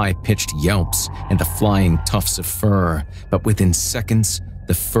by the high-pitched yelps and the flying tufts of fur, but within seconds,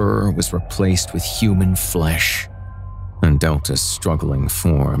 the fur was replaced with human flesh, and Delta's struggling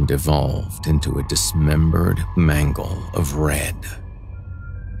form devolved into a dismembered mangle of red.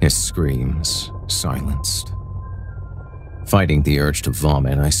 His screams silenced. Fighting the urge to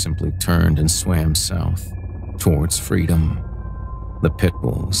vomit, I simply turned and swam south, towards freedom. The pit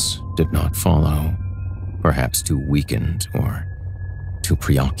bulls did not follow, perhaps too weakened or too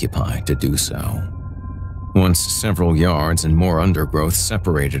preoccupied to do so. Once several yards and more undergrowth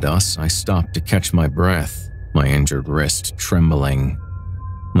separated us, I stopped to catch my breath, my injured wrist trembling.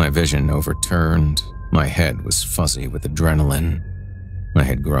 My vision overturned, my head was fuzzy with adrenaline. I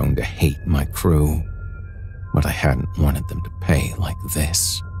had grown to hate my crew, but I hadn't wanted them to pay like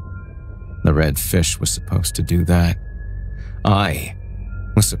this. The red fish was supposed to do that. I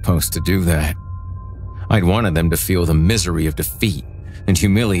was supposed to do that. I'd wanted them to feel the misery of defeat and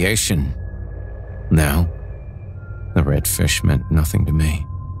humiliation. Now, the red fish meant nothing to me.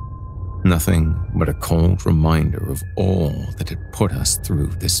 Nothing but a cold reminder of all that had put us through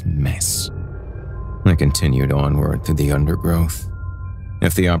this mess. I continued onward through the undergrowth.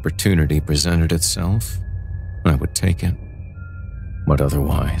 If the opportunity presented itself, I would take it. But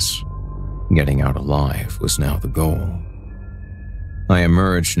otherwise, getting out alive was now the goal. I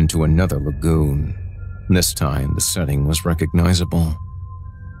emerged into another lagoon. This time, the setting was recognizable.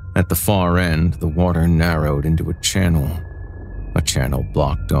 At the far end, the water narrowed into a channel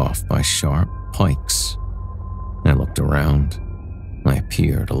blocked off by sharp pikes. I looked around. I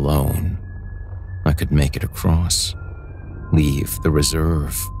appeared alone. I could make it across, leave the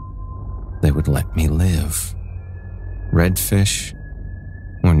reserve. They would let me live. Redfish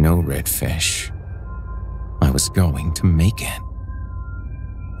or no redfish, I was going to make it.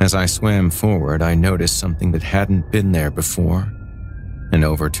 As I swam forward, I noticed something that hadn't been there before. An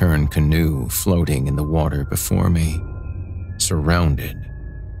overturned canoe floating in the water before me, surrounded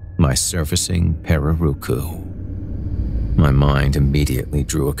by surfacing Pirarucu. My mind immediately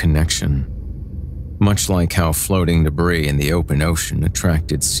drew a connection. Much like how floating debris in the open ocean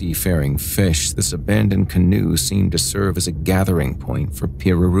attracted seafaring fish, this abandoned canoe seemed to serve as a gathering point for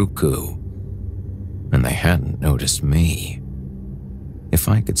Pirarucu. And they hadn't noticed me. If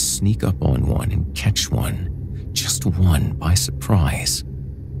I could sneak up on one and catch one, just one by surprise,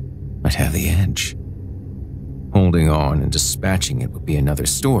 I'd have the edge. Holding on and dispatching it would be another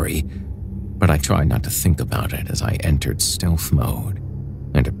story, but I tried not to think about it as I entered stealth mode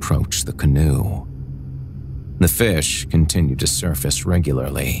and approached the canoe. The fish continued to surface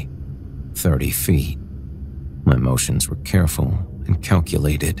regularly, 30 feet. My motions were careful and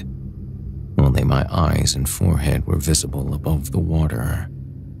calculated. Only my eyes and forehead were visible above the water.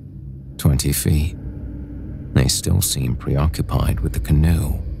 20 feet. They still seemed preoccupied with the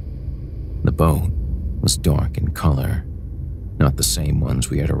canoe. The boat was dark in color, not the same ones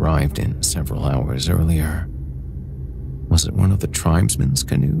we had arrived in several hours earlier. Was it one of the tribesmen's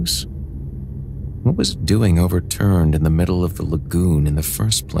canoes? What was it doing overturned in the middle of the lagoon in the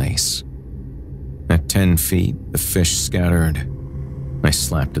first place? At 10 feet, the fish scattered. I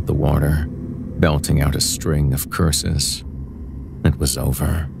slapped at the water, belting out a string of curses. It was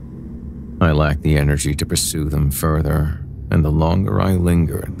over. I lacked the energy to pursue them further, and the longer I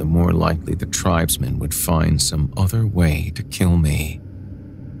lingered, the more likely the tribesmen would find some other way to kill me.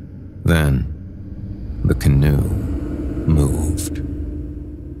 Then, the canoe moved.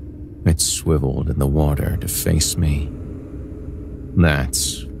 It swiveled in the water to face me.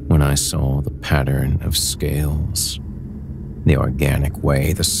 That's when I saw the pattern of scales, the organic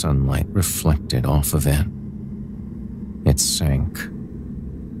way the sunlight reflected off of it. It sank.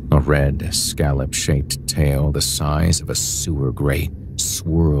 A red, scallop-shaped tail the size of a sewer grate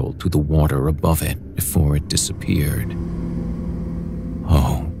swirled through the water above it before it disappeared.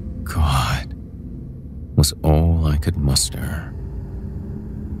 Oh, God, was all I could muster.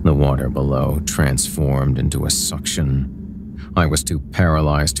 The water below transformed into a suction. I was too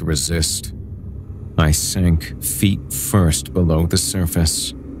paralyzed to resist. I sank feet first below the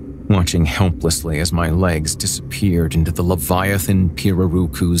surface, watching helplessly as my legs disappeared into the Leviathan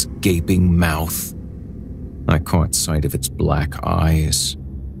Pirarucu's gaping mouth. I caught sight of its black eyes,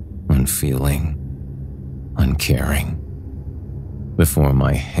 unfeeling, uncaring, before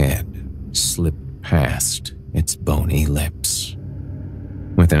my head slipped past its bony lips.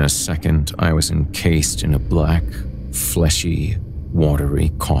 Within a second, I was encased in a black, fleshy, watery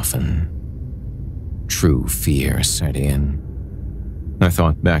coffin. True fear set in. I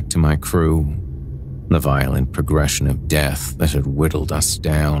thought back to my crew, the violent progression of death that had whittled us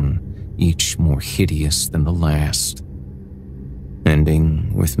down, each more hideous than the last,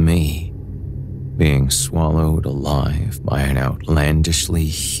 ending with me being swallowed alive by an outlandishly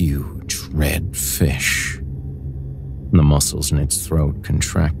huge red fish. The muscles in its throat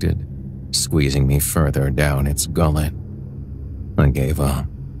contracted, squeezing me further down its gullet. I gave up.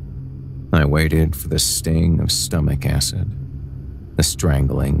 I waited for the sting of stomach acid, the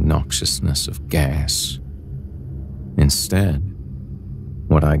strangling noxiousness of gas. Instead,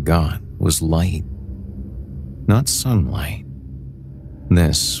 what I got was light, not sunlight.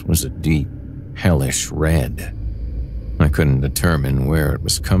 This was a deep, hellish red. I couldn't determine where it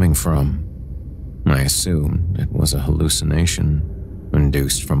was coming from. I assumed it was a hallucination,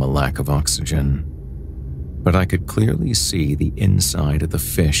 induced from a lack of oxygen. But I could clearly see the inside of the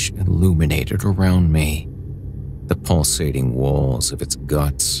fish illuminated around me, the pulsating walls of its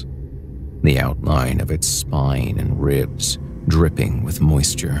guts, the outline of its spine and ribs dripping with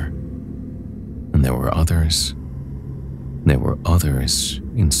moisture. And there were others. There were others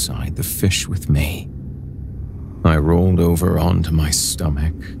inside the fish with me. I rolled over onto my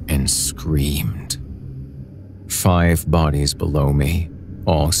stomach and screamed. 5 bodies below me,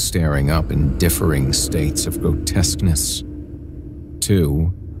 all staring up in differing states of grotesqueness.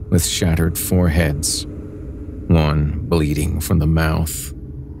 2 with shattered foreheads, 1 bleeding from the mouth,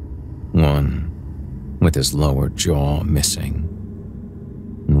 1 with his lower jaw missing,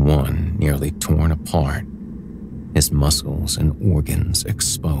 and 1 nearly torn apart, his muscles and organs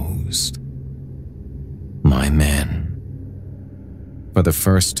exposed. My men. For the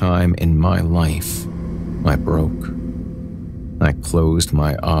first time in my life, I broke. I closed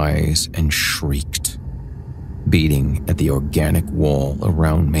my eyes and shrieked, beating at the organic wall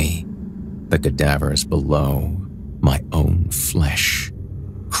around me, the cadavers below, my own flesh,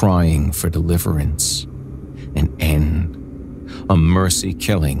 crying for deliverance, an end, a mercy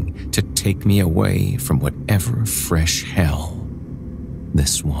killing to take me away from whatever fresh hell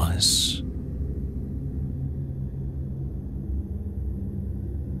this was.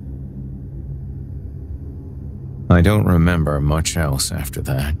 I don't remember much else after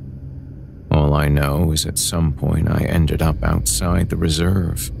that. All I know is at some point I ended up outside the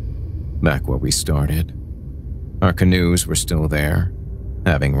reserve, back where we started. Our canoes were still there,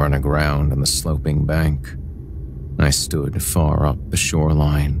 having run aground on the sloping bank. I stood far up the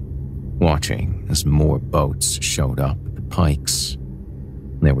shoreline, watching as more boats showed up at the pikes.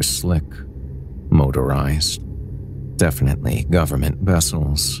 They were slick, motorized, definitely government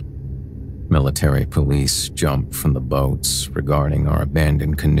vessels. Military police jumped from the boats regarding our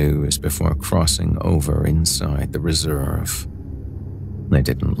abandoned canoes before crossing over inside the reserve. They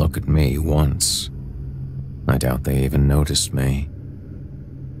didn't look at me once. I doubt they even noticed me.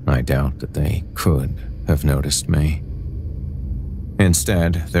 I doubt that they could have noticed me.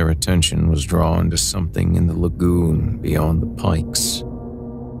 Instead, their attention was drawn to something in the lagoon beyond the pikes.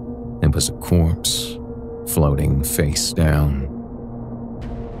 It was a corpse, floating face down.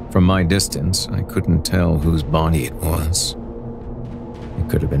 From my distance, I couldn't tell whose body it was. It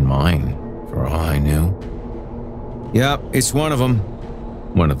could have been mine, for all I knew. "Yep, it's one of them,"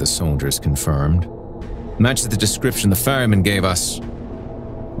 one of the soldiers confirmed. "Matches the description the fireman gave us."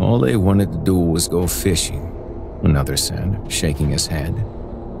 "All they wanted to do was go fishing," another said, shaking his head.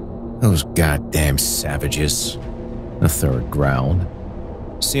 "Those goddamn savages," a third growled.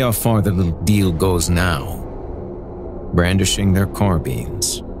 "See how far the little deal goes now." Brandishing their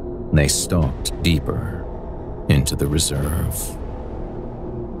carbines, they stalked deeper into the reserve.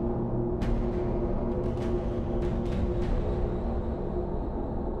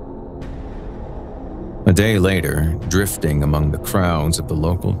 A day later, drifting among the crowds of the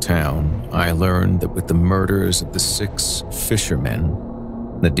local town, I learned that with the murders of the 6 fishermen,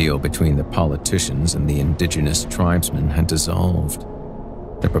 the deal between the politicians and the indigenous tribesmen had dissolved.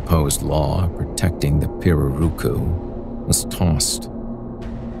 The proposed law protecting the Pirarucu was tossed,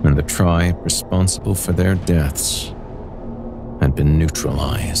 and the tribe responsible for their deaths had been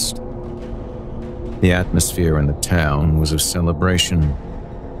neutralized. The atmosphere in the town was of celebration.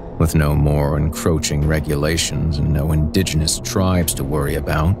 With no more encroaching regulations and no indigenous tribes to worry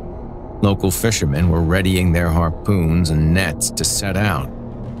about, local fishermen were readying their harpoons and nets to set out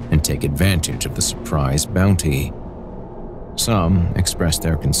and take advantage of the surprise bounty. Some expressed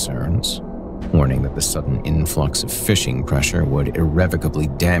their concerns, warning that the sudden influx of fishing pressure would irrevocably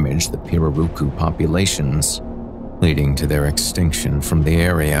damage the Pirarucu populations, leading to their extinction from the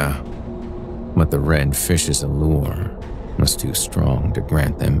area. But the red fish's allure was too strong to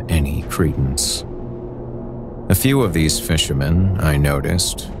grant them any credence. A few of these fishermen, I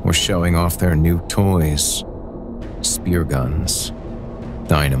noticed, were showing off their new toys: spear guns,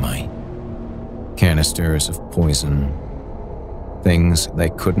 dynamite, canisters of poison, things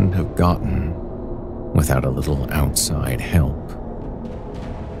they couldn't have gotten without a little outside help.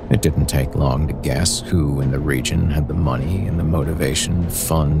 It didn't take long to guess who in the region had the money and the motivation to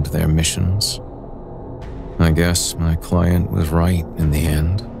fund their missions. I guess my client was right in the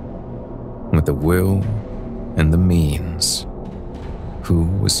end. With the will and the means, who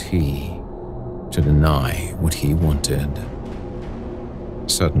was he to deny what he wanted?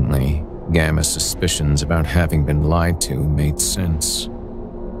 Suddenly, Gamma's suspicions about having been lied to made sense.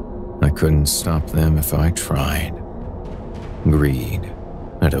 I couldn't stop them if I tried. Greed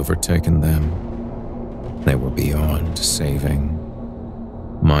had overtaken them. They were beyond saving.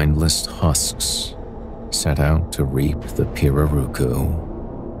 Mindless husks set out to reap the Piraruku.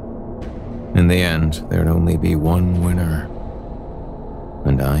 In the end, there'd only be one winner,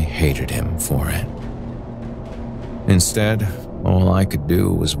 and I hated him for it. Instead, all I could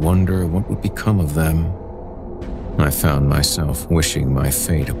do was wonder what would become of them. I found myself wishing my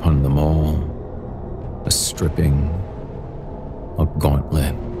fate upon them all. A stripping, a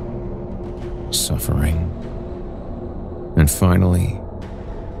gauntlet, suffering. And finally,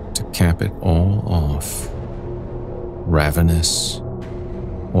 to cap it all off, ravenous,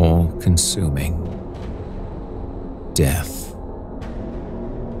 all-consuming death.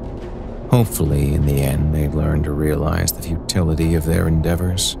 Hopefully, in the end, they'd learn to realize the futility of their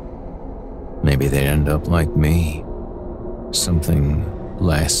endeavors. Maybe they'd end up like me, something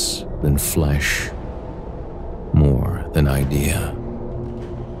less than flesh, more than idea,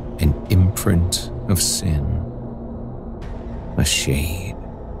 an imprint of sin, a shade.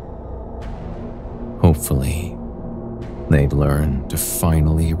 Hopefully, they'd learn to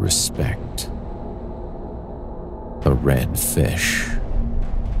finally respect the red fish.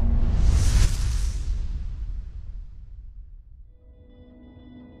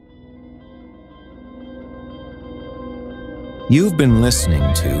 You've been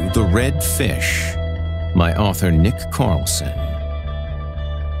listening to The Red Fish by author Nick Carlson.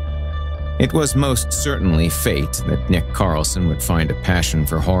 It was most certainly fate that Nick Carlson would find a passion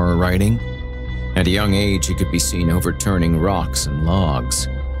for horror writing. At a young age, he could be seen overturning rocks and logs,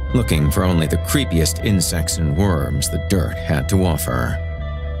 looking for only the creepiest insects and worms the dirt had to offer.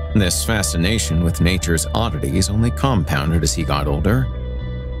 This fascination with nature's oddities only compounded as he got older.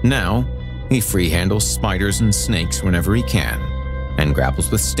 Now, he free-handles spiders and snakes whenever he can, and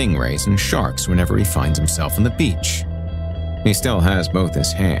grapples with stingrays and sharks whenever he finds himself on the beach. He still has both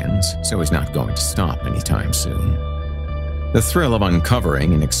his hands, so he's not going to stop anytime soon. The thrill of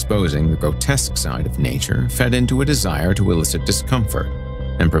uncovering and exposing the grotesque side of nature fed into a desire to elicit discomfort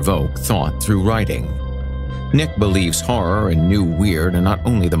and provoke thought through writing. Nick believes horror and new weird are not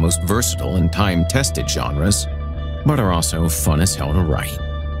only the most versatile and time-tested genres, but are also fun as hell to write.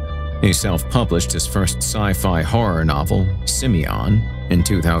 He self-published his first sci-fi horror novel, Simeon, in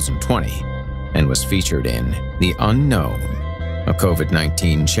 2020, and was featured in The Unknown, a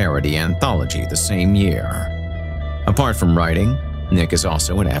COVID-19 charity anthology the same year. Apart from writing, Nick is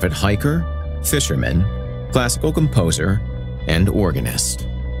also an avid hiker, fisherman, classical composer, and organist.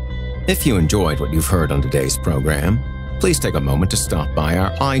 If you enjoyed what you've heard on today's program, please take a moment to stop by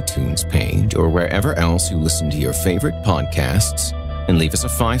our iTunes page or wherever else you listen to your favorite podcasts and leave us a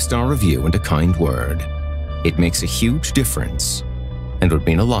 5-star review and a kind word. It makes a huge difference and would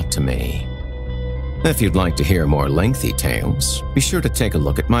mean a lot to me. If you'd like to hear more lengthy tales, be sure to take a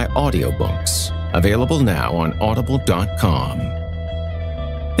look at my audiobooks, available now on audible.com.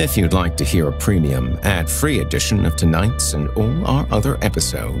 If you'd like to hear a premium, ad-free edition of tonight's and all our other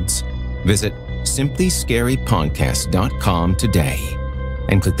episodes, visit simplyscarypodcast.com today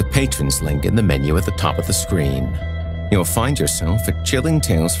and click the Patrons link in the menu at the top of the screen. You'll find yourself at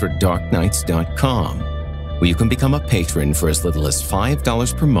chillingtalesfordarknights.com, where you can become a patron for as little as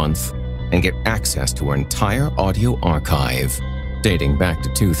 $5 per month and get access to our entire audio archive dating back to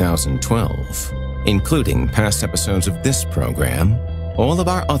 2012, including past episodes of this program, all of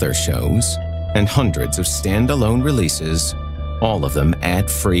our other shows, and hundreds of standalone releases, all of them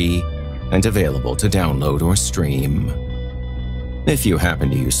ad-free and available to download or stream. If you happen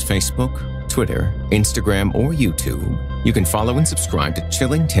to use Facebook, Twitter, Instagram, or YouTube, you can follow and subscribe to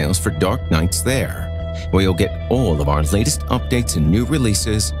Chilling Tales for Dark Nights there, where you'll get all of our latest updates and new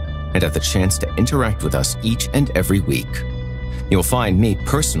releases and have the chance to interact with us each and every week. You'll find me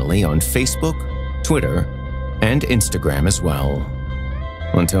personally on Facebook, Twitter, and Instagram as well.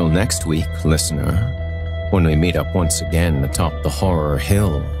 Until next week, listener, when we meet up once again atop the horror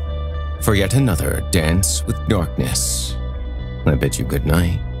hill for yet another dance with darkness, I bid you good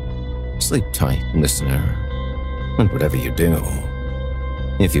night. Sleep tight, listener, and whatever you do,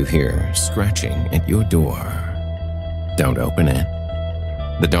 if you hear scratching at your door, don't open it.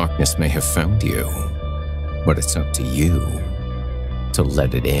 The darkness may have found you, but it's up to you to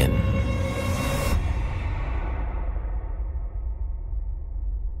let it in.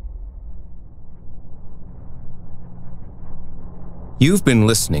 You've been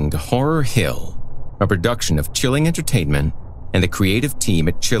listening to Horror Hill, a production of Chilling Entertainment and the creative team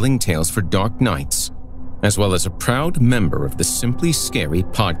at Chilling Tales for Dark Nights, as well as a proud member of the Simply Scary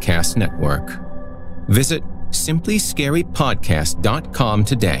Podcast Network. Visit simplyscarypodcast.com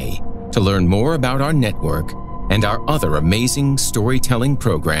today to learn more about our network and our other amazing storytelling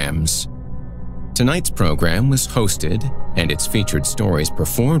programs. Tonight's program was hosted and its featured stories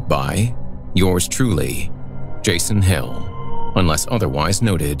performed by yours truly, Jason Hill, unless otherwise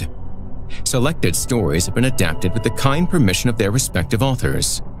noted. Selected stories have been adapted with the kind permission of their respective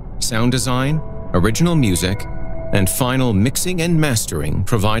authors. Sound design, original music, and final mixing and mastering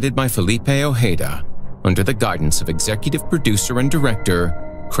provided by Felipe Ojeda under the guidance of executive producer and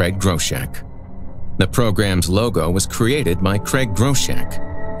director Craig Groshek. The program's logo was created by Craig Groshek,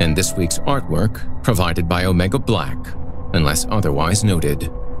 and this week's artwork provided by Omega Black, unless otherwise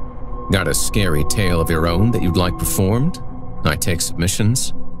noted. Got a scary tale of your own that you'd like performed? I take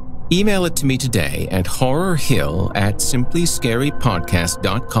submissions. Email it to me today at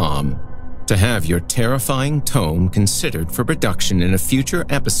horrorhill@simplyscarypodcast.com to have your terrifying tome considered for production in a future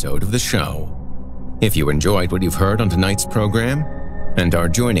episode of the show. If you enjoyed what you've heard on tonight's program and are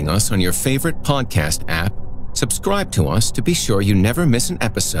joining us on your favorite podcast app, subscribe to us to be sure you never miss an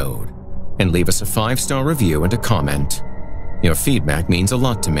episode, and leave us a 5-star review and a comment. Your feedback means a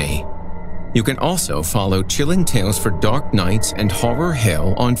lot to me. You can also follow Chilling Tales for Dark Nights and Horror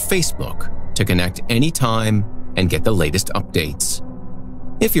Hill on Facebook to connect anytime and get the latest updates.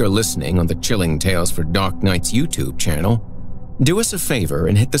 If you're listening on the Chilling Tales for Dark Nights YouTube channel, do us a favor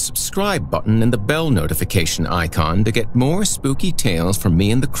and hit the subscribe button and the bell notification icon to get more spooky tales from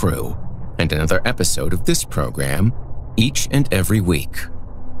me and the crew, and another episode of this program each and every week.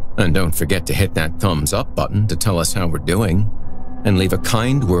 And don't forget to hit that thumbs up button to tell us how we're doing, and leave a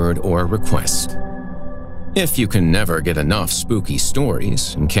kind word or a request. If you can never get enough spooky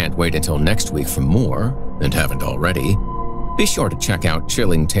stories and can't wait until next week for more, and haven't already, be sure to check out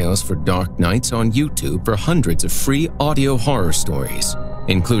Chilling Tales for Dark Nights on YouTube for hundreds of free audio horror stories,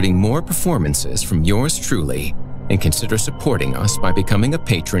 including more performances from yours truly, and consider supporting us by becoming a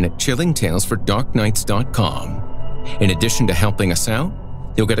patron at chillingtalesfordarknights.com. In addition to helping us out,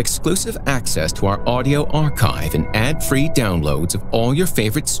 you'll get exclusive access to our audio archive and ad-free downloads of all your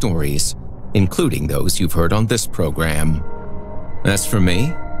favorite stories, including those you've heard on this program. As for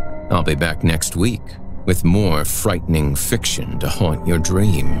me, I'll be back next week with more frightening fiction to haunt your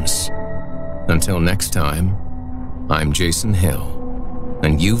dreams. Until next time, I'm Jason Hill,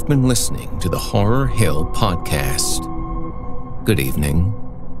 and you've been listening to the Horror Hill Podcast. Good evening,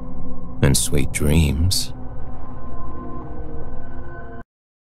 and sweet dreams.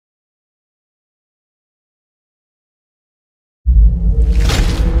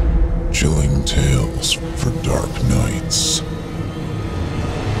 Chilling Tales for Dark Nights.